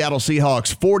Smith-led Seattle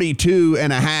Seahawks.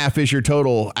 42.5 is your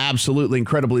total. Absolutely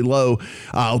incredibly low.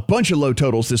 A bunch of low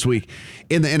totals this week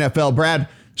in the NFL. Brad,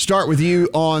 start with you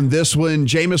on this one.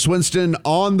 Jameis Winston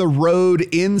on the road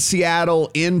in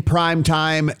Seattle in prime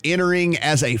time, entering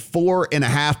as a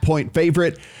 4.5-point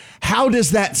favorite. How does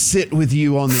that sit with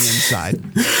you on the inside?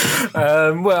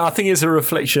 Well, I think it's a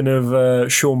reflection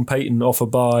of Sean Payton off a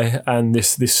bye and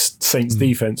this Saints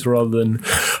defense rather than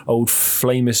old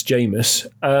famous Jameis.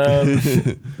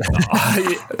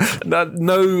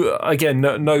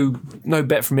 No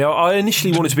bet from me. I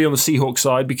initially wanted to be on the Seahawks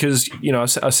side because, you know,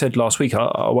 I said last week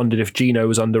I wondered if Geno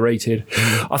was underrated.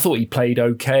 I thought he played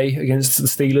okay against the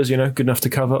Steelers. You know, good enough to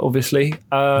cover, obviously.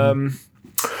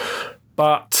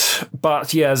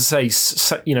 But yeah, as I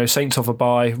say, you know, Saints off a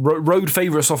bye, road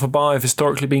favourites off a bye have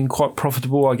historically been quite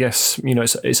profitable. I guess, you know,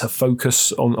 it's a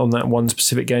focus on that one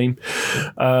specific game.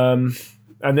 And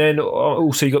then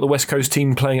also you got the West Coast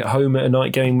team playing at home at a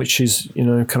night game, which is, you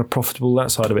know, kind of profitable,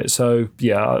 that side of it. So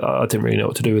yeah, I didn't really know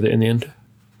what to do with it in the end.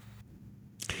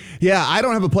 Yeah, I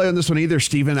don't have a play on this one either,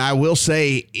 Steven. I will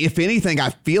say, if anything,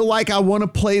 I feel like I want to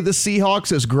play the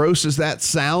Seahawks, as gross as that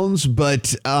sounds.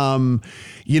 But,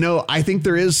 you know, I think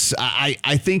there is,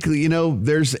 I think, you know,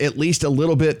 there's at least a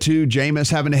little bit to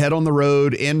Jameis having to head on the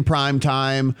road in prime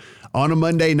time on a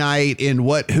Monday night in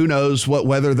who knows what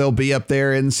weather they'll be up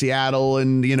there in Seattle.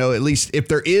 And, you know, at least if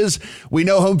there is, we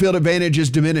know home field advantage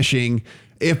is diminishing.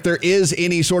 If there is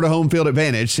any sort of home field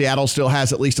advantage, Seattle still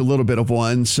has at least a little bit of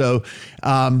one. So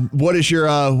what is your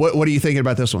what are you thinking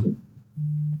about this one?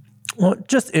 Well,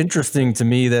 just interesting to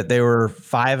me that they were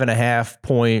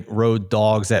 5.5-point road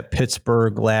dogs at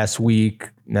Pittsburgh last week.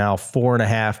 Now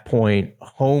 4.5-point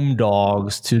home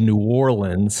dogs to New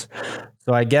Orleans.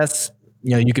 So I guess,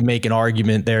 you know, you can make an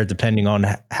argument there depending on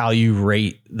how you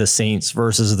rate the Saints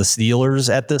versus the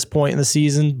Steelers at this point in the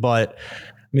season. But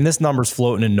I mean, this number's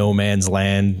floating in no man's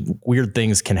land. Weird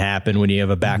things can happen when you have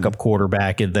a backup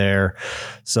quarterback in there.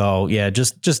 So, yeah,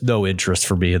 just no interest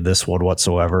for me in this one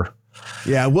whatsoever.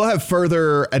 Yeah, we'll have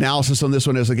further analysis on this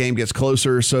one as the game gets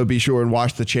closer. So be sure and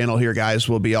watch the channel here, guys.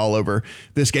 We'll be all over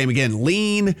this game again.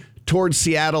 Lean towards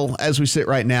Seattle as we sit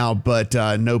right now, but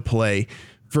no play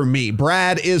for me.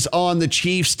 Brad is on the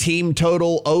Chiefs team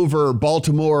total over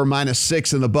Baltimore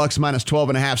 -6 and the Bucks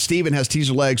 -12.5. Steven has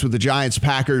teaser legs with the Giants,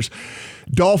 Packers,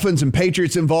 Dolphins, and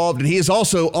Patriots involved. And he is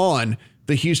also on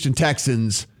the Houston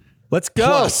Texans. Let's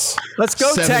go. Let's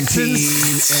go, Texans.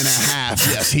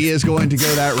 17.5. Yes, he is going to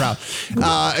go that route.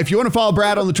 If you want to follow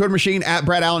Brad on the Twitter machine at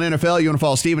Brad Allen NFL, you want to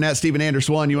follow Steven at Steven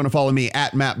Anders1, you want to follow me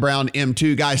at Matt Brown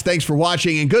M2. Guys, thanks for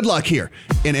watching and good luck here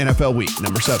in NFL Week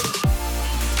number 7.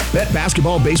 Bet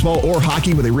basketball, baseball, or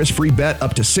hockey with a risk-free bet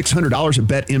up to $600 at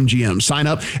BetMGM. Sign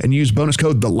up and use bonus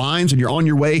code THELINES, and you're on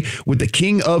your way with the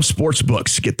king of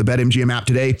sportsbooks. Get the BetMGM app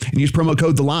today and use promo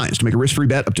code THELINES to make a risk-free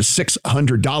bet up to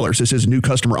 $600. This is a new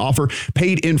customer offer.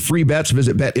 Paid in free bets.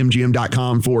 Visit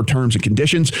BetMGM.com for terms and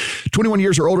conditions. 21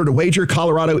 years or older to wager.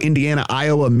 Colorado, Indiana,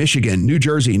 Iowa, Michigan, New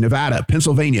Jersey, Nevada,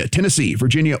 Pennsylvania, Tennessee,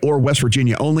 Virginia, or West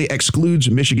Virginia only.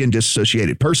 Excludes Michigan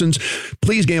disassociated persons.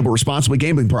 Please gamble responsibly.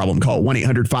 Gambling problem? Call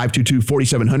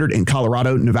 1-800-522-4700 in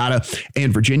Colorado, Nevada,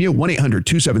 and Virginia.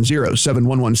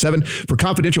 1-800-270-7117 for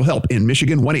confidential help in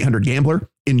Michigan. 1-800-GAMBLER.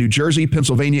 in New Jersey,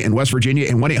 Pennsylvania, and West Virginia,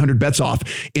 and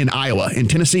 1-800-BETS-OFF in Iowa. In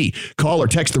Tennessee, call or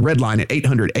text the red line at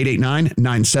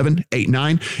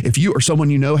 800-889-9789. If you or someone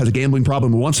you know has a gambling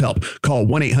problem and wants help, call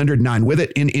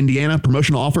 1-800-9-WITH-IT in Indiana.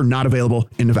 Promotional offer not available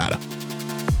in Nevada.